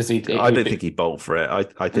 Because I don't think he'd bolt for it.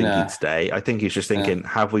 I think he'd stay. I think he's just thinking,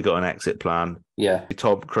 have we got an exit plan? Yeah.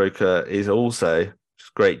 Tom Croker is also,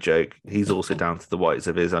 just great joke, he's also down to the whites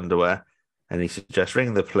of his underwear, and he suggests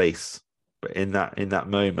ringing the police. But in that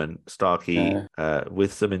moment, Starkey,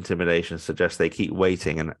 with some intimidation, suggests they keep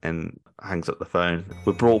waiting and hangs up the phone.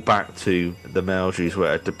 We're brought back to the Meldrews,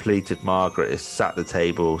 where a depleted Margaret is sat at the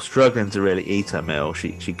table, struggling to really eat her meal.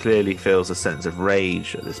 She clearly feels a sense of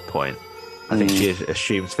rage at this point. I think she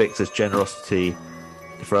assumes Victor's generosity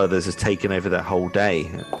for others has taken over their whole day.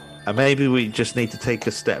 And maybe we just need to take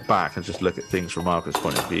a step back and just look at things from Margaret's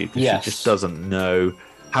point of view. She just doesn't know.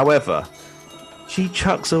 However, she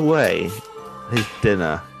chucks away his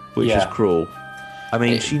dinner, which is cruel. I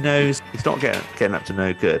mean, she knows he's not getting up to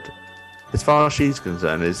no good. As far as she's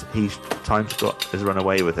concerned, time's has run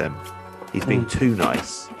away with him. He's been too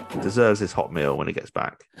nice. He deserves his hot meal when he gets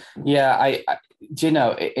back. Yeah, I do you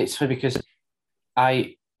know, it's funny because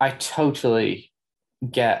I totally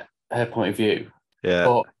get her point of view.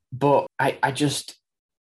 Yeah. But I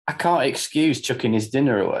can't excuse chucking his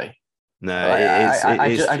dinner away. No,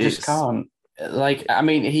 I just can't. Like, I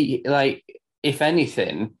mean, if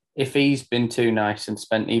anything, if he's been too nice and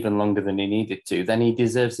spent even longer than he needed to, then he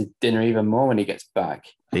deserves his dinner even more when he gets back.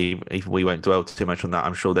 We won't dwell too much on that.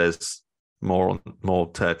 I'm sure there's more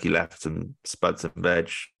turkey left and spuds and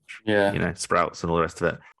veg. Yeah. Sprouts and all the rest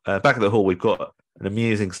of it. Back at the hall, we've got an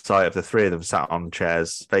amusing sight of the three of them sat on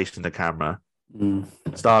chairs facing the camera.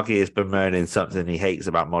 Starkey is bemoaning something he hates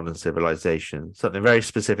about modern civilization, something very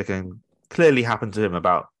specific and clearly happened to him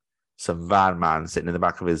about some van man sitting in the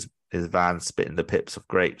back of his van spitting the pips of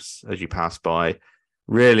grapes as you pass by.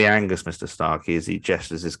 Really angers Mr. Starkey as he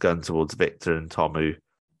gestures his gun towards Victor and Tom, who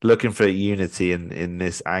looking for unity in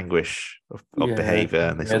this anguish of behaviour,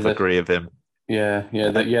 and they sort of agree with him. I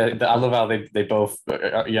love how they both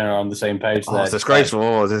are on the same page. Oh, it's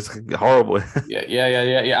disgraceful. It's horrible.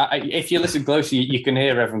 Yeah. If you listen closely, you can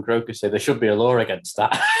hear Reverend Croker say there should be a law against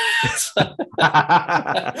that.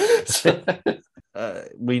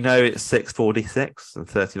 we know it's 6:46 and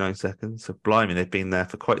 39 seconds. So blimey, they've been there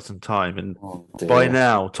for quite some time. And by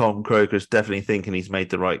now, Tom Croker's definitely thinking he's made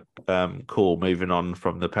the right call, moving on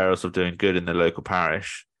from the perils of doing good in the local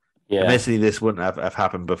parish. Yeah. Admittedly, this wouldn't have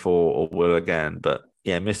happened before or will again, but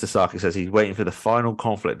yeah, Mr. Saki says he's waiting for the final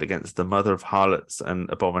conflict against the mother of harlots and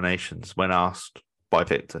abominations. When asked by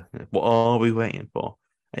Victor, what are we waiting for?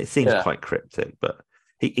 It seems quite cryptic, but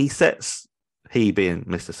he being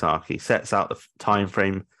Mr. Saki, sets out the time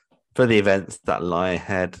frame for the events that lie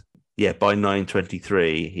ahead. Yeah, by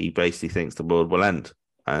 9:23, he basically thinks the world will end.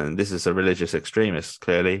 And this is a religious extremist,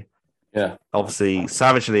 clearly. Yeah. Obviously,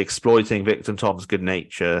 savagely exploiting Victor and Tom's good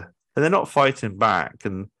nature. And they're not fighting back.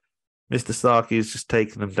 And Mr. Saki is just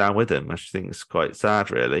taking them down with him, which I think is quite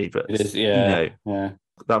sad, really. But, it is, yeah.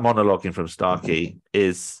 That monologuing from Starkey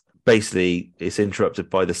is basically, it's interrupted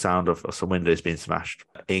by the sound of some windows being smashed.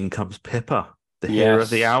 In comes Pippa, the hero of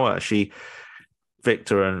the hour.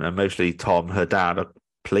 Victor and mostly Tom, her dad, are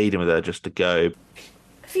pleading with her just to go.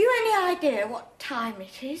 Have you any idea what time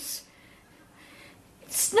it is?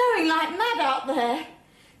 It's snowing like mad out there.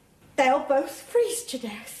 They'll both freeze to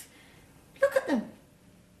death. Look at them.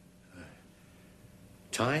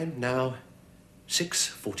 Time now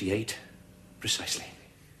 6:48 precisely.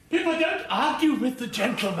 Pippa, don't argue with the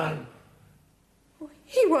gentleman.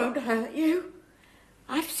 He won't hurt you.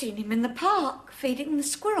 I've seen him in the park feeding the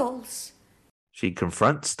squirrels. She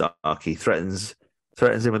confronts Starkey, threatens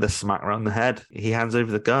him with a smack around the head. He hands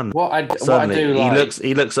over the gun. Suddenly,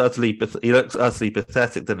 he looks utterly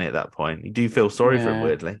pathetic, doesn't he? At that point, you do feel sorry for him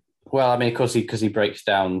weirdly. Well, I mean, of course, because he breaks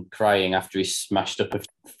down crying after he's smashed up a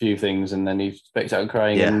few things, and then he breaks out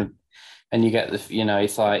crying, and you get the,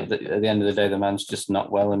 it's like at the end of the day, the man's just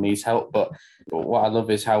not well and needs help. But what I love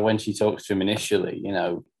is how when she talks to him initially,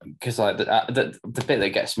 because like the bit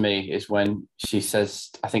that gets me is when she says,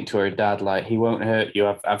 I think to her dad, like, he won't hurt you.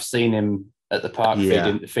 I've seen him at the park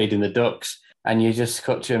feeding the ducks. And you just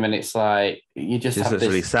cut to him, and it's like you just have this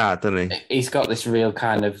really sad, doesn't he? He's got this real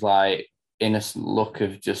kind of like innocent look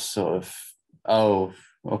of just sort of, I'm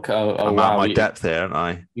wow, my depth here, aren't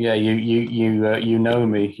I? Yeah, you know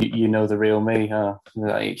me, you know the real me, huh?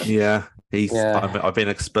 Like, I've been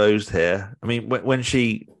exposed here. I mean, when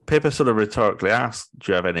Pippa sort of rhetorically asks,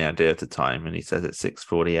 "Do you have any idea of the time?" and he says it's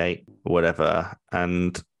 6:48 or whatever,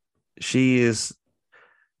 and she is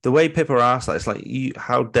the way Pippa asks that, it's like,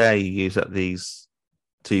 how dare you use up these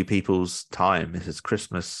two people's time? This is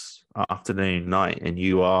Christmas afternoon, night, and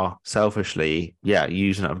you are selfishly,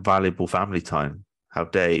 using up valuable family time. How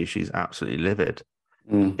dare you? She's absolutely livid.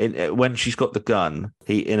 When she's got the gun,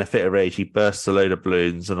 he, in a fit of rage, he bursts a load of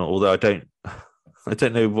balloons, and although I don't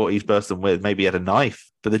know what he's bursting with, maybe he had a knife,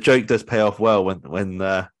 but the joke does pay off well when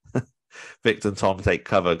Victor and Tom take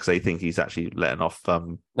cover because they think he's actually letting off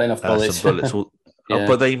bullets. Some bullets.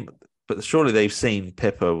 But surely they've seen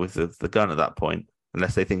Pippa with the gun at that point.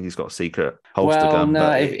 Unless they think he's got a secret holster gun.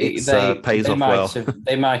 No, it pays off well.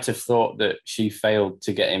 They might have thought that she failed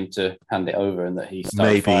to get him to hand it over and that he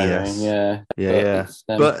started firing. Yes.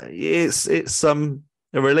 But it's a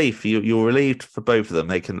relief. You're relieved for both of them.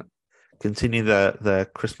 They can continue their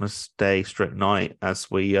Christmas Day strict night as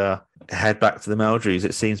we head back to the Meldrews.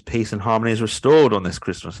 It seems peace and harmony is restored on this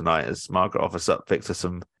Christmas night as Margaret offers up Victor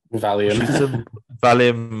some Valium.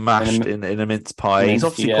 Valium mashed in a mince pie. He's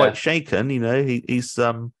obviously quite shaken.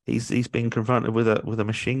 He's been confronted with a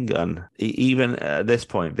machine gun. Even at this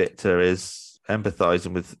point, Victor is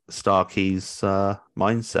empathizing with Starkey's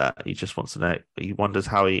mindset. He just wants to know. He wonders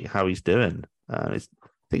how he's doing. I think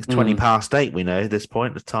it's 20 past 8. We know at this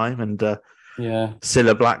point of time, and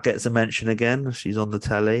Cilla Black gets a mention again. She's on the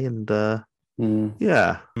telly, and But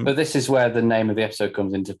this is where the name of the episode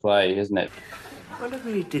comes into play, isn't it? I wonder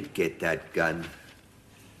where he did get that gun.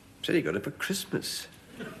 Said he got it for Christmas.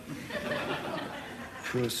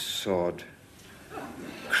 Poor sod.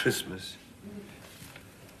 Christmas.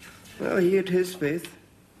 Well, he had his faith.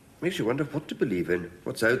 Makes you wonder what to believe in.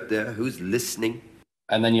 What's out there? Who's listening?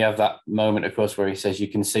 And then you have that moment, of course, where he says, "You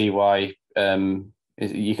can see why.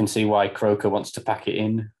 You can see why Croker wants to pack it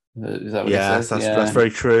in." Is that what he says? That's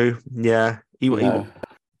very true. Yeah.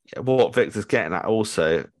 What Victor's getting at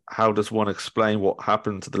also. How does one explain what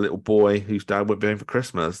happened to the little boy whose dad went home for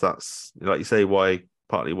Christmas? That's, like you say,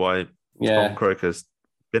 partly why Tom Croker's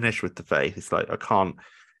finished with the faith. It's like, I can't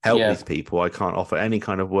help these people. I can't offer any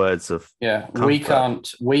kind of words of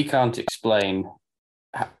comfort. We can't explain,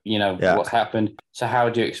 what's happened. So how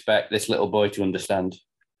do you expect this little boy to understand?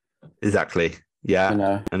 Exactly.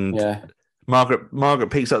 Yeah. Margaret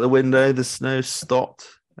peeks out the window. The snow's stopped.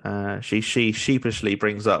 She sheepishly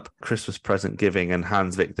brings up Christmas present giving and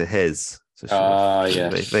hands Victor his. So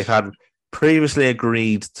they've had previously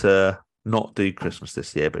agreed to not do Christmas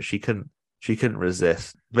this year, but she couldn't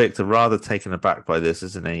resist. Victor, rather taken aback by this,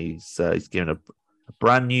 isn't he? He's given a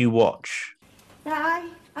brand new watch. Now,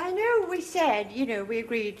 I know we said, we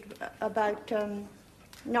agreed about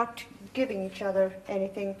not giving each other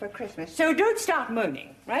anything for Christmas. So don't start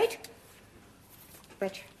moaning, right?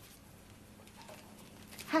 But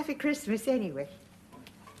happy Christmas anyway.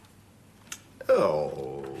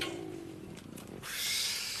 Oh.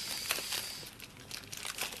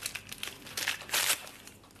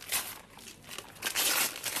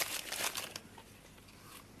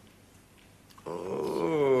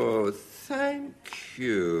 Oh, thank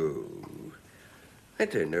you. I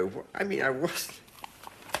don't know what... I mean, I wasn't...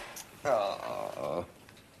 Oh.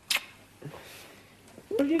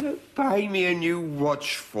 What are you going to buy me a new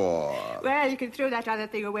watch for? Well, you can throw that other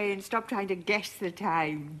thing away and stop trying to guess the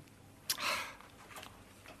time.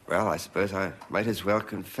 Well, I suppose I might as well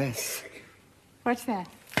confess. What's that?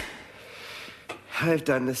 I've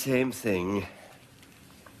done the same thing.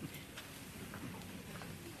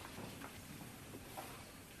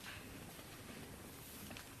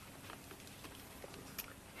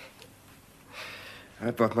 I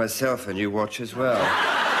bought myself a new watch as well.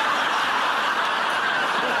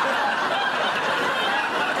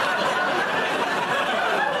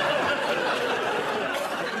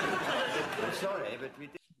 I'm sorry, but we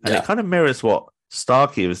did... And it kind of mirrors what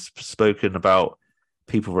Starkey has spoken about,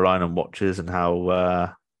 people relying on watches and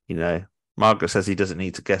how, Margaret says he doesn't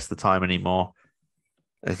need to guess the time anymore.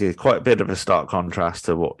 Okay, quite a bit of a stark contrast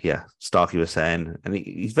to what, Starkey was saying. And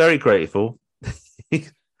he's very grateful.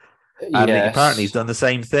 And apparently he's done the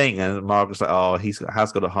same thing. And Margaret's like, oh, he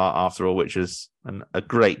has got a heart after all, which is a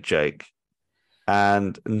great joke.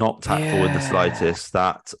 And not tactful in the slightest,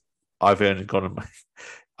 that I've only gone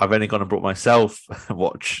and brought myself a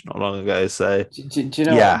watch not long ago. So do you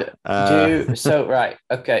know what? Right,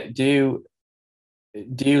 okay. Do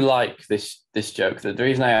you like this joke? The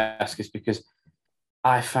reason I ask is because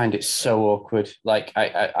I find it so awkward. Like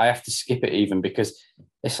I have to skip it even, because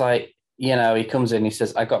it's like, he comes in, he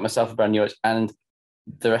says, I got myself a brand new watch, and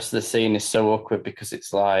the rest of the scene is so awkward because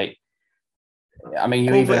it's like, I mean,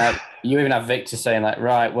 you even have Victor saying like,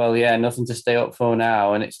 right, well, yeah, nothing to stay up for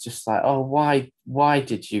now, and it's just like, oh, why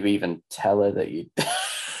did you even tell her that you'd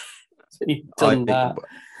done that?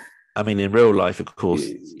 I mean, in real life, of course,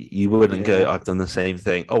 you wouldn't go, I've done the same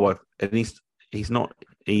thing. Oh, at least he's not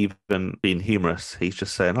even being humorous. He's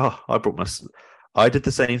just saying, oh, I did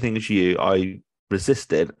the same thing as you. I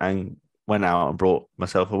resisted and went out and brought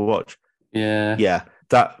myself a watch. Yeah.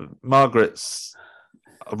 That Margaret's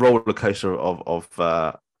a roller coaster of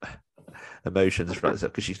emotions,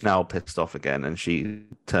 because she's now pissed off again, and she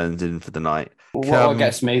turns in for the night. What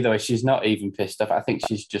gets me though is she's not even pissed off. I think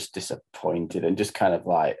she's just disappointed and just kind of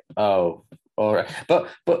like, oh, all right. But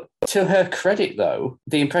to her credit though,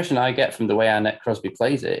 the impression I get from the way Annette Crosby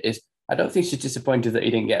plays it is, I don't think she's disappointed that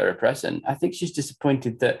he didn't get her a present. I think she's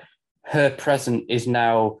disappointed that her present is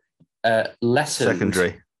now lessened.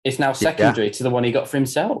 Secondary. It's now secondary to the one he got for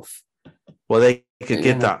himself. Well, they could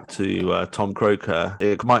give that to Tom Croker.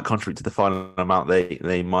 It might contribute to the final amount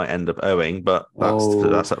they might end up owing, but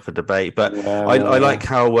that's up for debate. But I like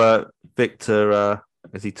how Victor,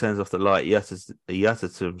 as he turns off the light, he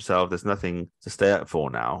utters to himself, there's nothing to stay up for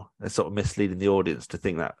now. It's sort of misleading the audience to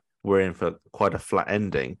think that we're in for quite a flat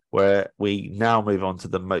ending, where we now move on to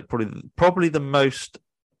the probably the most,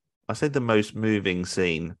 I say the most moving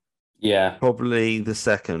scene. Yeah. Probably the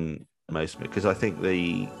second most, because I think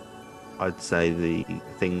I'd say the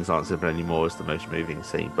Things Aren't Simple Anymore is the most moving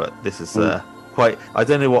scene, but this is quite, I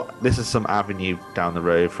don't know what, this is some avenue down the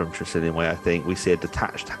road from Tresillian Way, I think. We see a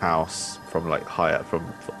detached house from like high up,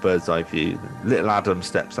 from bird's eye view. Little Adam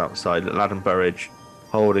steps outside, little Adam Burridge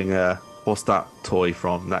holding what's that toy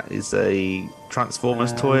from? That is a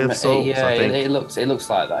Transformers toy of sorts, I think. It looks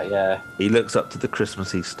like that, yeah. He looks up to the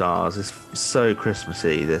Christmassy stars. It's so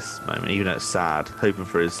Christmassy, this moment, even though it's sad, hoping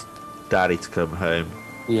for his daddy to come home.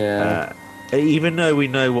 Yeah. Even though we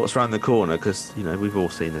know what's around the corner, because we've all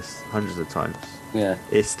seen this hundreds of times. Yeah.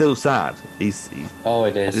 It's still sad. It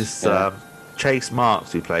is. Chase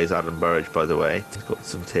Marks, who plays Adam Burridge, by the way, he's got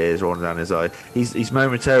some tears rolling down his eye. He's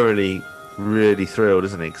momentarily really thrilled,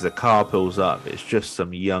 isn't he? Because the car pulls up. It's just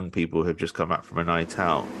some young people who've just come back from a night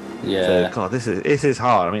out. Yeah. So, God, this is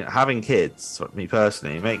hard. I mean, having kids, me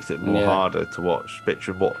personally, makes it more harder to watch.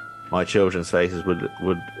 Picture what my children's faces would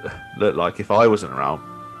look like if I wasn't around.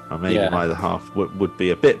 And maybe my other half would be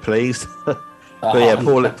a bit pleased. But yeah,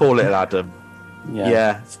 poor little Adam.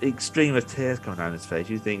 Yeah, it's extreme of tears coming down his face.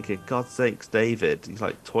 You're thinking, God's sakes, David, he's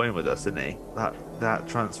like toying with us, isn't he? That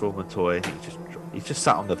Transformer toy, he's just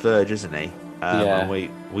sat on the verge, isn't he? And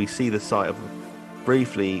we see the sight of a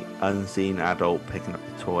briefly unseen adult picking up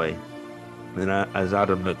the toy. And then as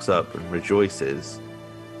Adam looks up and rejoices,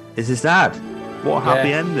 it's his dad. What a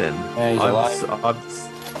happy ending. Yeah,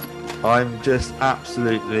 I'm just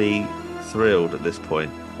absolutely thrilled at this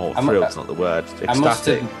point. Or thrilled's not the word.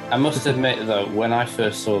 Ecstatic. I must admit, though, when I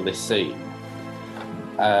first saw this scene,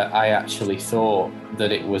 I actually thought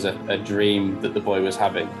that it was a dream that the boy was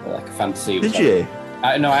having, like a fantasy. Did you?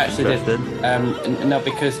 No, I actually did. No,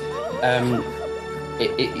 because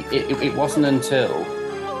it wasn't until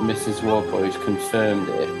Mrs. Warboys confirmed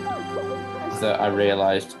it that I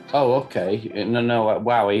realised, oh, okay, no,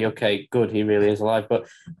 wowie, okay, good, he really is alive. But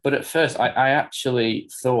at first, I actually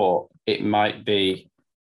thought it might be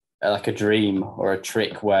like a dream or a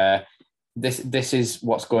trick where this is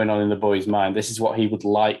what's going on in the boy's mind. This is what he would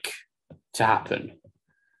like to happen.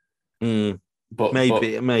 But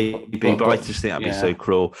maybe, but I just think that'd be so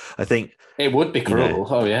cruel. I think it would be cruel.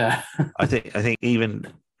 Oh yeah. I think even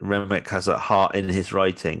Remick has a heart in his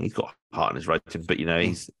writing. He's got heart in his writing, but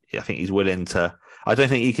I think he's willing to. I don't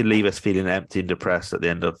think he could leave us feeling empty and depressed at the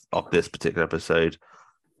end of this particular episode.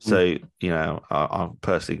 So I'm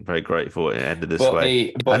personally very grateful it ended this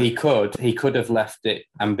way. He could have left it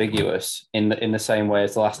ambiguous in the same way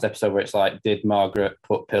as the last episode, where it's like, did Margaret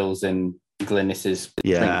put pills in Glynis's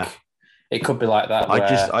drink? It could be like that.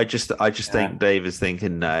 I just think Dave is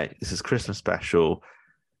thinking, no, this is Christmas special.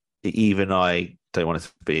 Even I don't want it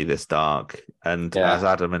to be this dark. And as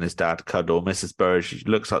Adam and his dad cuddle, Mrs. Burridge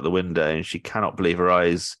looks out the window and she cannot believe her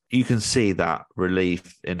eyes. You can see that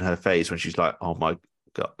relief in her face when she's like, oh my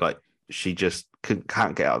God, like she just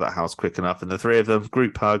can't get out of that house quick enough. And the three of them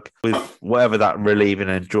group hug with whatever that relieving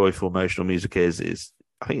and joyful emotional music is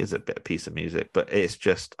I think it's a bit of piece of music, but it's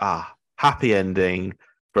just happy ending,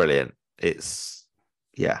 brilliant. It's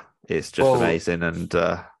just amazing. And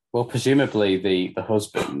well, presumably the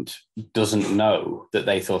husband doesn't know that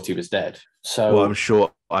they thought he was dead. So I'm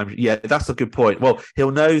sure that's a good point. Well,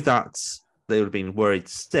 he'll know that they would have been worried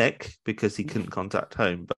sick because he couldn't contact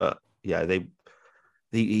home, but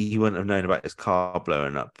he wouldn't have known about his car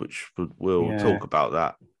blowing up, which we'll talk about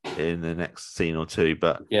that in the next scene or two.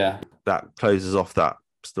 But that closes off that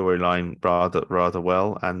storyline rather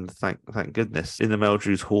well, and thank goodness. In the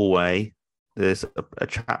Meldrews hallway, there's a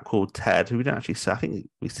chap called Ted, who we don't actually see. I think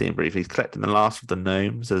we see him briefly. He's collecting the last of the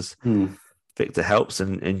gnomes as Victor helps,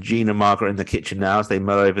 and Jean and Margaret in the kitchen now as they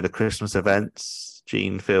mull over the Christmas events.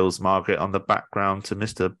 Jean fills Margaret on the background to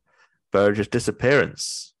Mr. Burridge's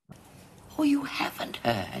disappearance. Oh, you haven't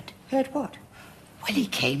heard? Heard what? Well, he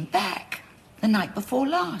came back the night before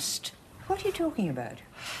last. What are you talking about?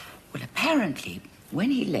 Well, apparently,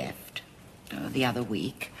 when he left the other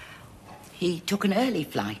week, he took an early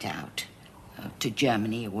flight out to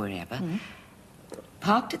Germany or wherever,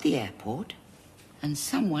 parked at the airport, and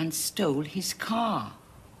someone stole his car.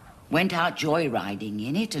 Went out joyriding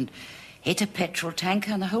in it and hit a petrol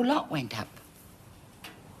tanker, and the whole lot went up.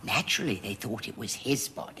 Naturally, they thought it was his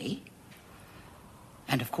body.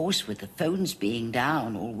 And, of course, with the phones being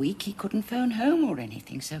down all week, he couldn't phone home or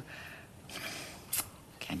anything, so...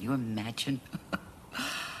 Can you imagine?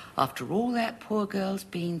 After all that poor girl's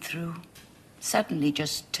been through, suddenly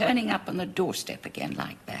just turning up on the doorstep again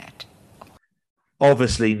like that.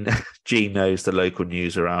 Obviously, Jean knows the local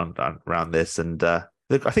news around this, and I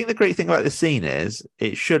think the great thing about this scene is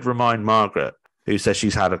it should remind Margaret, who says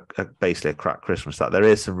she's had basically a crap Christmas, that there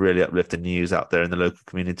is some really uplifting news out there in the local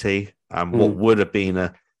community. And what would have been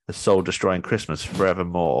a soul-destroying Christmas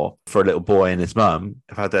forevermore for a little boy and his mum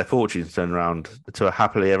have had their fortunes turned around to a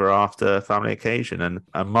happily ever after family occasion. And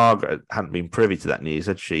Margaret hadn't been privy to that news,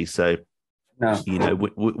 had she? So, we know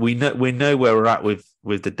where we're at with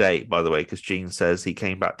the date, by the way, because Jean says he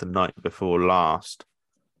came back the night before last,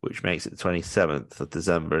 which makes it the 27th of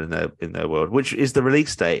December in their world, which is the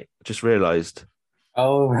release date. Just realised.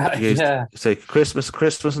 Oh, right, So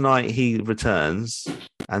Christmas night he returns,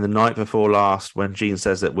 and the night before last, when Jean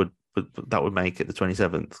says that would make it the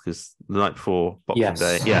 27th, because the night before Boxing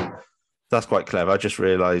Day. Yeah, that's quite clever. I just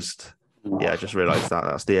realised. Yeah, I just realised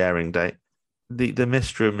that's the airing date. The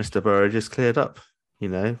mystery of Mr. Burridge is cleared up,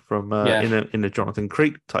 from in a Jonathan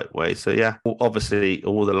Creek type way. So obviously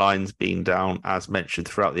all the lines being down as mentioned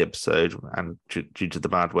throughout the episode, and due to the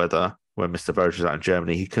bad weather when Mr. Burridge was out in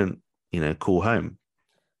Germany, he couldn't call home.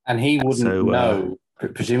 And he wouldn't know,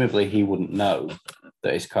 presumably he wouldn't know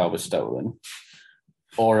that his car was stolen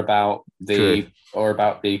or about the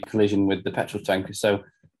collision with the petrol tanker. So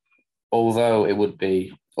although it would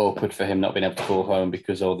be awkward for him not being able to call home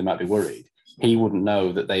because they might be worried, he wouldn't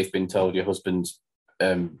know that they've been told your husband's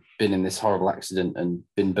been in this horrible accident and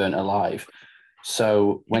been burnt alive.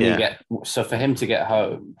 So for him to get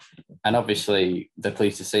home, and obviously the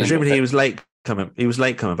police are seeing. Presumably he was late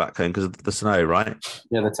coming back home because of the snow, right?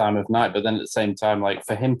 Yeah, the time of night. But then at the same time, like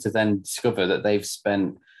for him to then discover that they've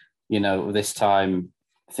spent, this time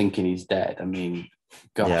thinking he's dead. I mean,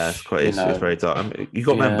 gosh. Yeah, it's very dark. I mean, you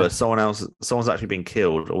got to remember, someone's actually been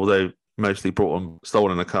killed, although mostly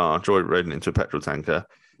stolen in a car, joyriding into a petrol tanker.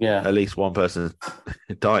 Yeah, at least one person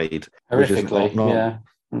died. Horrifically,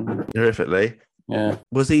 horrifically. Yeah.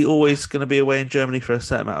 Was he always going to be away in Germany for a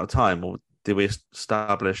certain amount of time, or did we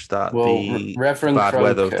establish that the Reverend bad Croker,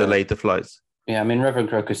 weather delayed the flights? Yeah, I mean, Reverend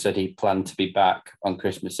Croker said he planned to be back on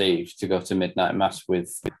Christmas Eve to go to midnight mass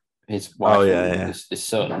with his wife and his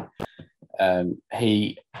son.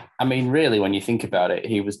 Really, when you think about it,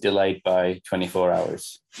 he was delayed by 24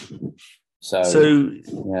 hours. So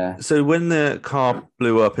when the car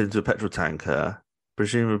blew up into a petrol tanker,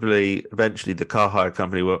 presumably, eventually the car hire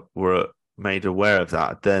company were made aware of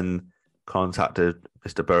that, then contacted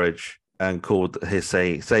Mr. Burridge and called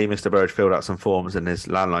say Mr. Burridge filled out some forms and his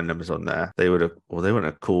landline numbers on there. They wouldn't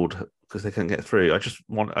have called because they couldn't get through. I just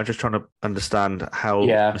trying to understand how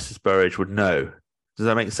Mrs. Burridge would know. Does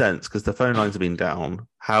that make sense? Because the phone lines have been down.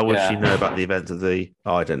 How would she know about the events of the?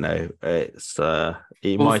 Oh, I don't know. It's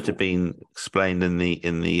it might have been explained in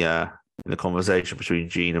the conversation between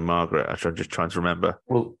Jean and Margaret. I'm just trying to remember.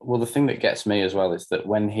 Well, the thing that gets me as well is that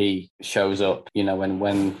when he shows up,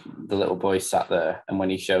 when the little boy sat there, and when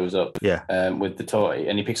he shows up, with the toy,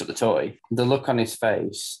 and he picks up the toy, the look on his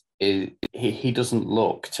face is he doesn't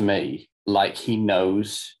look to me like he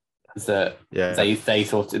knows that they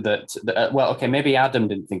thought that maybe Adam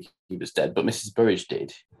didn't think he was dead, but Mrs. Burridge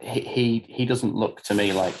did. He doesn't look to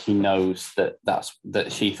me like he knows that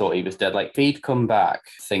she thought he was dead. Like if he'd come back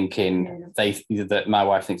thinking that my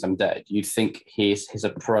wife thinks I'm dead, you'd think his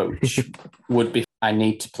approach would be, I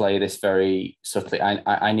need to play this very subtly.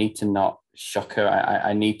 I need to not shock her.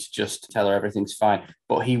 I need to just tell her everything's fine.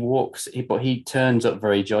 But he turns up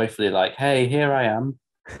very joyfully, like, hey, here I am.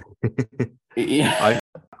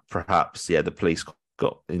 Perhaps, the police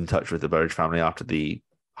got in touch with the Burridge family after the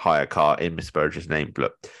hire car in Miss Burridge's name blew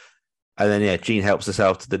up. And then, Jean helps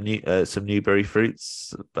herself to the some Newberry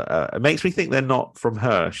fruits. But it makes me think they're not from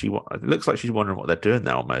her. It looks like she's wondering what they're doing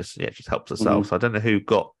there almost. Yeah, she helps herself. So I don't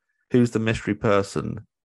know who's the mystery person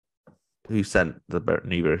who sent the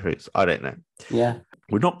Newberry fruits. I don't know. Yeah.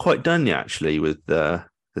 We're not quite done yet, actually, with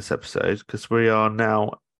this episode, because we are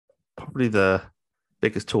now probably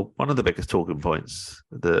one of the biggest talking points.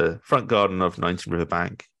 The front garden of 19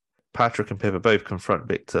 Riverbank. Patrick and Pippa both confront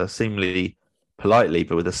Victor, seemingly politely,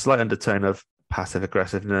 but with a slight undertone of passive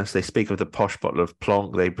aggressiveness. They speak of the posh bottle of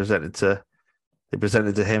Plonk they presented to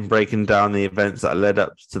him, breaking down the events that led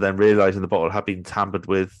up to them realising the bottle had been tampered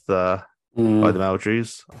with by the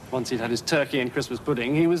Meldrews. Once he'd had his turkey and Christmas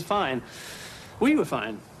pudding, he was fine. We were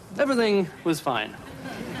fine. Everything was fine.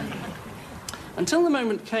 Until the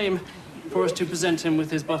moment came for us to present him with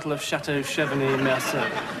his bottle of Chateau Chevenix Merceau.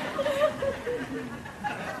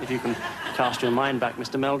 If you can cast your mind back,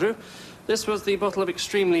 Mr. Meldrew, this was the bottle of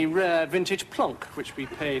extremely rare vintage Plonk, which we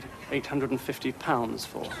paid £850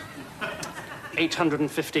 for.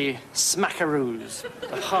 850 smackaroos,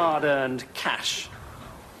 the hard-earned cash.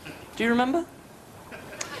 Do you remember?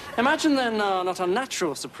 Imagine then our not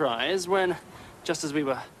unnatural surprise when, just as we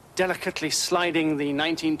were delicately sliding the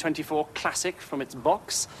 1924 classic from its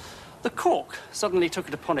box, the cork suddenly took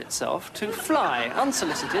it upon itself to fly,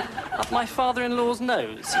 unsolicited, up my father-in-law's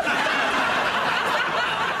nose.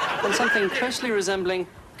 And something closely resembling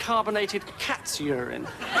carbonated cat's urine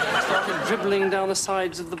started dribbling down the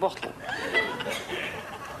sides of the bottle.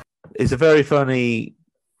 It's a very funny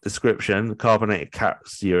description, carbonated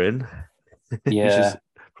cat's urine, which is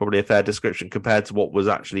probably a fair description compared to what was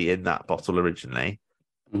actually in that bottle originally.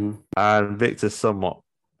 Mm-hmm. And Victor's somewhat...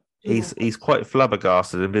 He's quite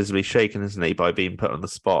flabbergasted and visibly shaken, isn't he, by being put on the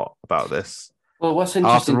spot about this? Well, what's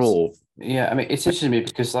interesting... After all... Yeah, I mean, it's interesting to me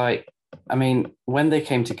because, when they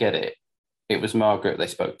came to get it, it was Margaret they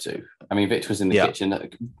spoke to. I mean, Victor was in the kitchen.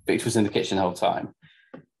 Victor was in the kitchen the whole time.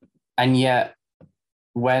 And yet,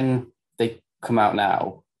 when they come out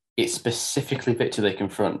now, it's specifically Victor they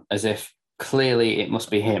confront, as if clearly it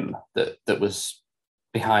must be him that was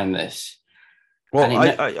behind this. Well,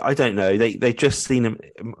 I don't know. They just seen him.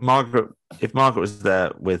 If Margaret was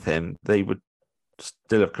there with him, they would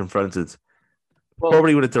still have confronted.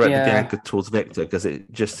 Probably would have directed the anger towards Victor because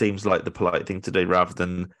it just seems like the polite thing to do rather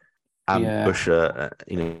than ambush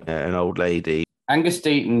an old lady. Angus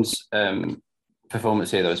Deaton's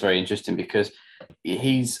performance here, though, is very interesting because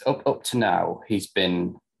he's up to now, he's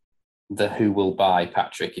been the who will buy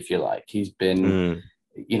Patrick, if you like. He's been,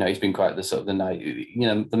 he's been quite the sort of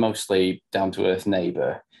the mostly down to earth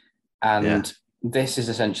neighbour. And this is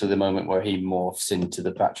essentially the moment where he morphs into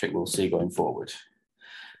the Patrick we'll see going forward.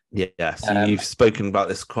 Yeah, so you've spoken about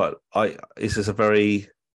this this is a very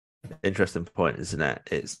interesting point, isn't it?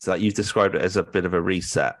 It's like you've described it as a bit of a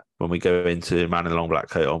reset when we go into Man in the Long Black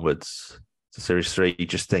Coat onwards to Series 3. You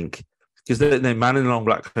just think, because the Man in the Long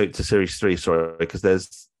Black Coat to Series 3, because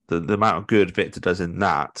there's the amount of good Victor does in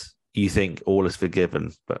that, you think all is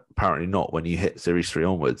forgiven, but apparently not when you hit Series 3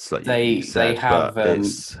 onwards. Like they have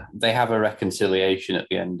a reconciliation at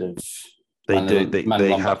the end of they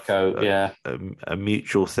have a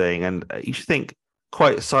mutual thing, and you should think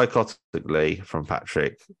quite psychotically from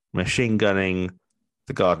Patrick machine gunning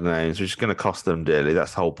the Garden Gnomes, which is going to cost them dearly.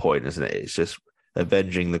 That's the whole point, isn't it? It's just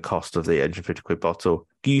avenging the cost of the 150 quid bottle.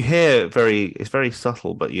 You hear it's very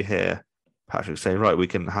subtle, but you hear Patrick saying, right, we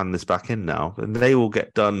can hand this back in now, and they will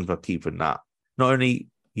get done for keeping that. Not only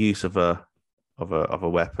use of a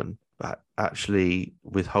weapon, but actually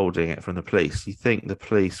withholding it from the police. You think the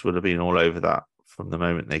police would have been all over that from the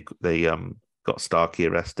moment they got Starkey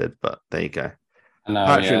arrested, but there you go.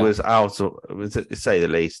 Patrick was out, to say the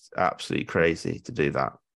least, absolutely crazy to do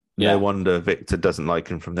that. No wonder Victor doesn't like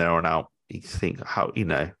him from there on out. You think,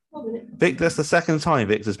 that's the second time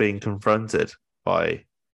Victor's being confronted by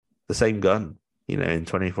the same gun, in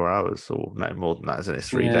 24 hours, or no more than that, isn't it? It's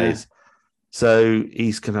 3 days. So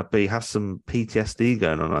he's going to have some PTSD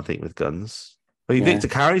going on, I think, with guns. Victor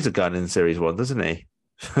carries a gun in Series 1, doesn't he?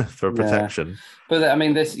 For protection. But I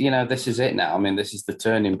mean, this is it now. I mean, this is the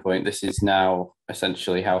turning point. This is now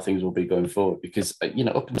essentially how things will be going forward, because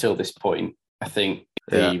up until this point, I think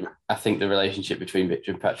the relationship between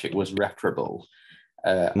Victor and Patrick was reparable.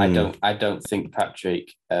 I don't think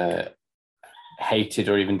Patrick hated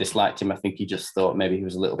or even disliked him. I think he just thought maybe he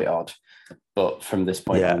was a little bit odd. But from this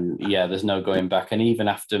point on, there's no going back. And even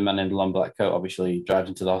after Man in the Long Black Coat, obviously, he drives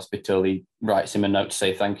into the hospital. He writes him a note to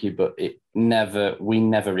say thank you, but we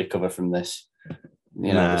never recover from this.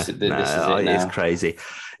 This is it now. It's crazy.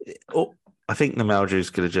 I think the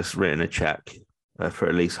Meldrews could have just written a check for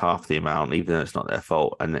at least half the amount, even though it's not their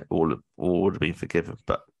fault, and it all would have been forgiven.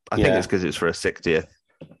 But I think it's because it's for a 60th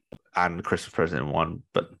and Christmas present in one.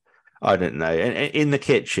 But I don't know. And in the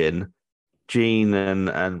kitchen, Jean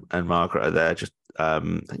and Margaret are there. Just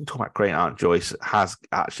talking about Great Aunt Joyce has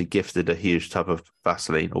actually gifted a huge tub of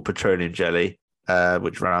Vaseline or petroleum jelly,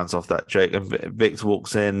 which rounds off that joke. And Victor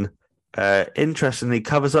walks in. Interestingly,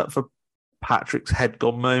 covers up for Patrick's head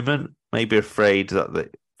gone moment. Maybe afraid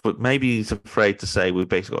but maybe he's afraid to say we've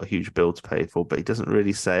basically got a huge bill to pay for. But he doesn't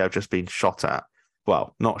really say I've just been shot at.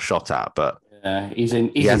 Well, not shot at, but. He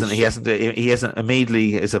hasn't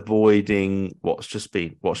immediately is avoiding what's just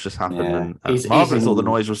happened. And Margaret thought the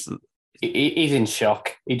noise was. He's in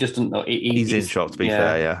shock. He just doesn't know. He's in shock. To be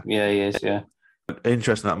fair, he is. Yeah.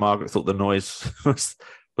 Interesting that Margaret thought the noise was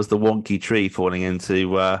the wonky tree falling into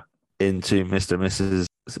Mr. and Mrs.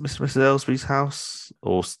 Is it Mr. and Mrs. Ellsbury's house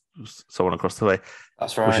or someone across the way?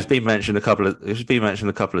 That's right. Which has been mentioned a couple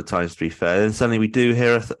of times. To be fair, and suddenly we do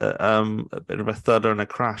hear a bit of a thud and a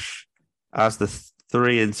crash. As the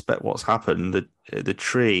three inspect what's happened, the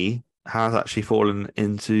tree has actually fallen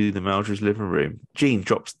into the Meldrews' living room. Jean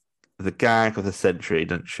drops the gag of the century,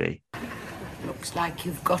 doesn't she? Looks like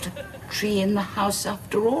you've got a tree in the house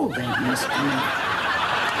after all, then, Mr.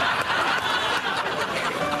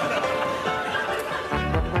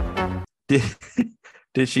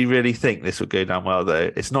 Did she really think this would go down well,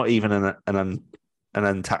 though? It's not even an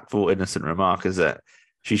untactful, innocent remark, is it?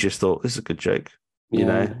 She just thought, this is a good joke,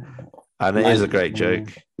 And it is a great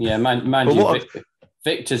joke. Yeah, mind you,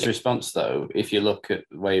 Victor's response, though, if you look at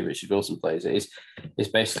the way Richard Wilson plays it, is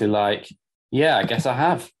basically like, yeah, I guess I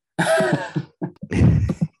have.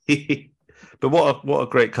 But what a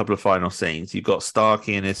great couple of final scenes. You've got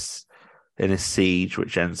Starkey in his siege,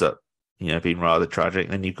 which ends up, being rather tragic.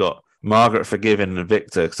 Then you've got Margaret forgiving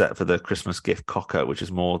Victor, except for the Christmas gift cocker, which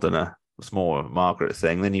is more a Margaret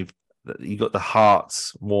thing. Then you got the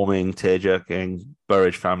hearts warming, tear-jerking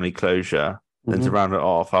Burridge family closure. Then to round it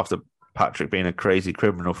off, after Patrick being a crazy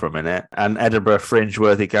criminal for a minute, and Edinburgh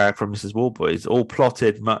fringe-worthy gag from Mrs. Warboys, all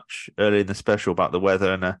plotted much early in the special about the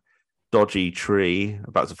weather and a dodgy tree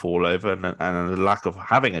about to fall over, and the lack of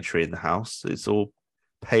having a tree in the house. It's all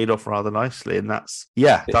paid off rather nicely, and that's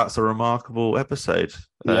a remarkable episode.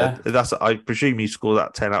 I presume you score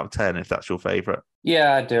that 10 out of 10 if that's your favourite.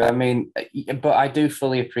 Yeah, I do. I mean, but I do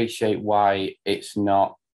fully appreciate why it's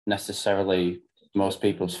not necessarily most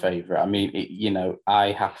people's favourite. I mean,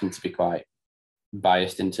 I happen to be quite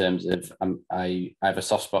biased in terms of I have a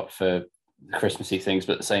soft spot for Christmassy things,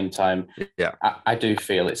 but at the same time, I do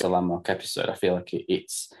feel it's a landmark episode. I feel like it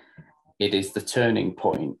is the turning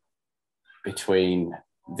point between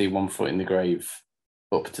the One Foot in the Grave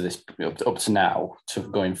up to now to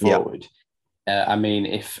going forward. I mean,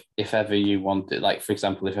 if ever you wanted, like for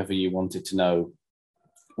example, if ever you wanted to know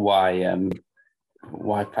why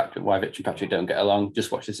Victor and Patrick don't get along,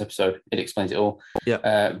 just watch this episode. It explains it all.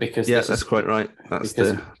 Because that's quite right. That's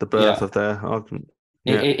the birth of their argument.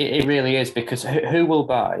 It really is, because Who Will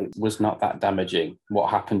Buy was not that damaging. What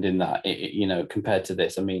happened in that, compared to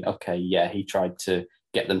this, I mean, okay, he tried to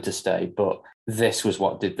get them to stay, but this was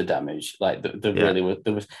what did the damage. Like really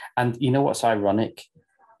was, and you know what's ironic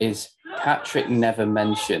is Patrick never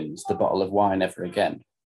mentions the bottle of wine ever again.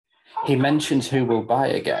 He mentions Who Will Buy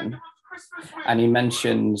again, and he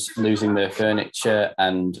mentions losing their furniture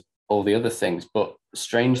and all the other things, but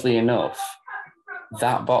strangely enough,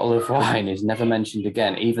 that bottle of wine is never mentioned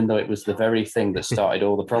again, even though it was the very thing that started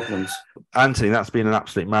all the problems. Anthony, that's been an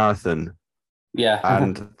absolute marathon. Yeah.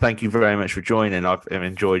 And thank you very much for joining. I've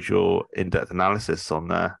enjoyed your in-depth analysis on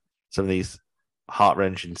some of these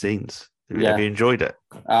heart-wrenching scenes. Have you enjoyed it?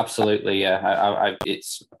 Absolutely, yeah.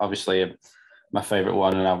 It's obviously my favourite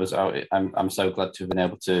one, and I'm so glad to have been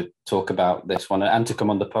able to talk about this one and to come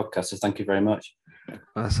on the podcast. So thank you very much.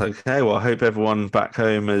 That's okay. Well, I hope everyone back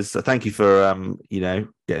home is. Thank you for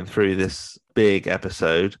getting through this big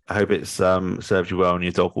episode. I hope it's served you well on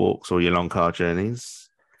your dog walks or your long car journeys.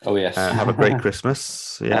 Oh yes. Have a great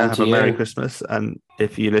Christmas. Yeah, have a Merry Christmas. And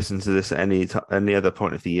if you listen to this at any other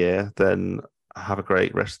point of the year, then have a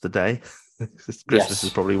great rest of the day. Christmas is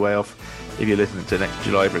probably way off if you're listening to next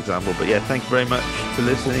July, for example. But thank you very much for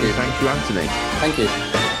listening. Thank you, Anthony. Thank you.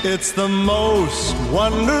 It's the most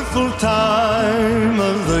wonderful time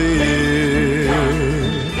of the year,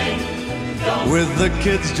 with the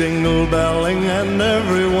kids jingle belling and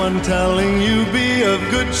everyone telling you be of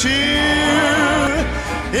good cheer.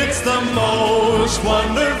 It's the most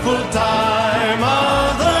wonderful time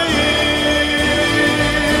of the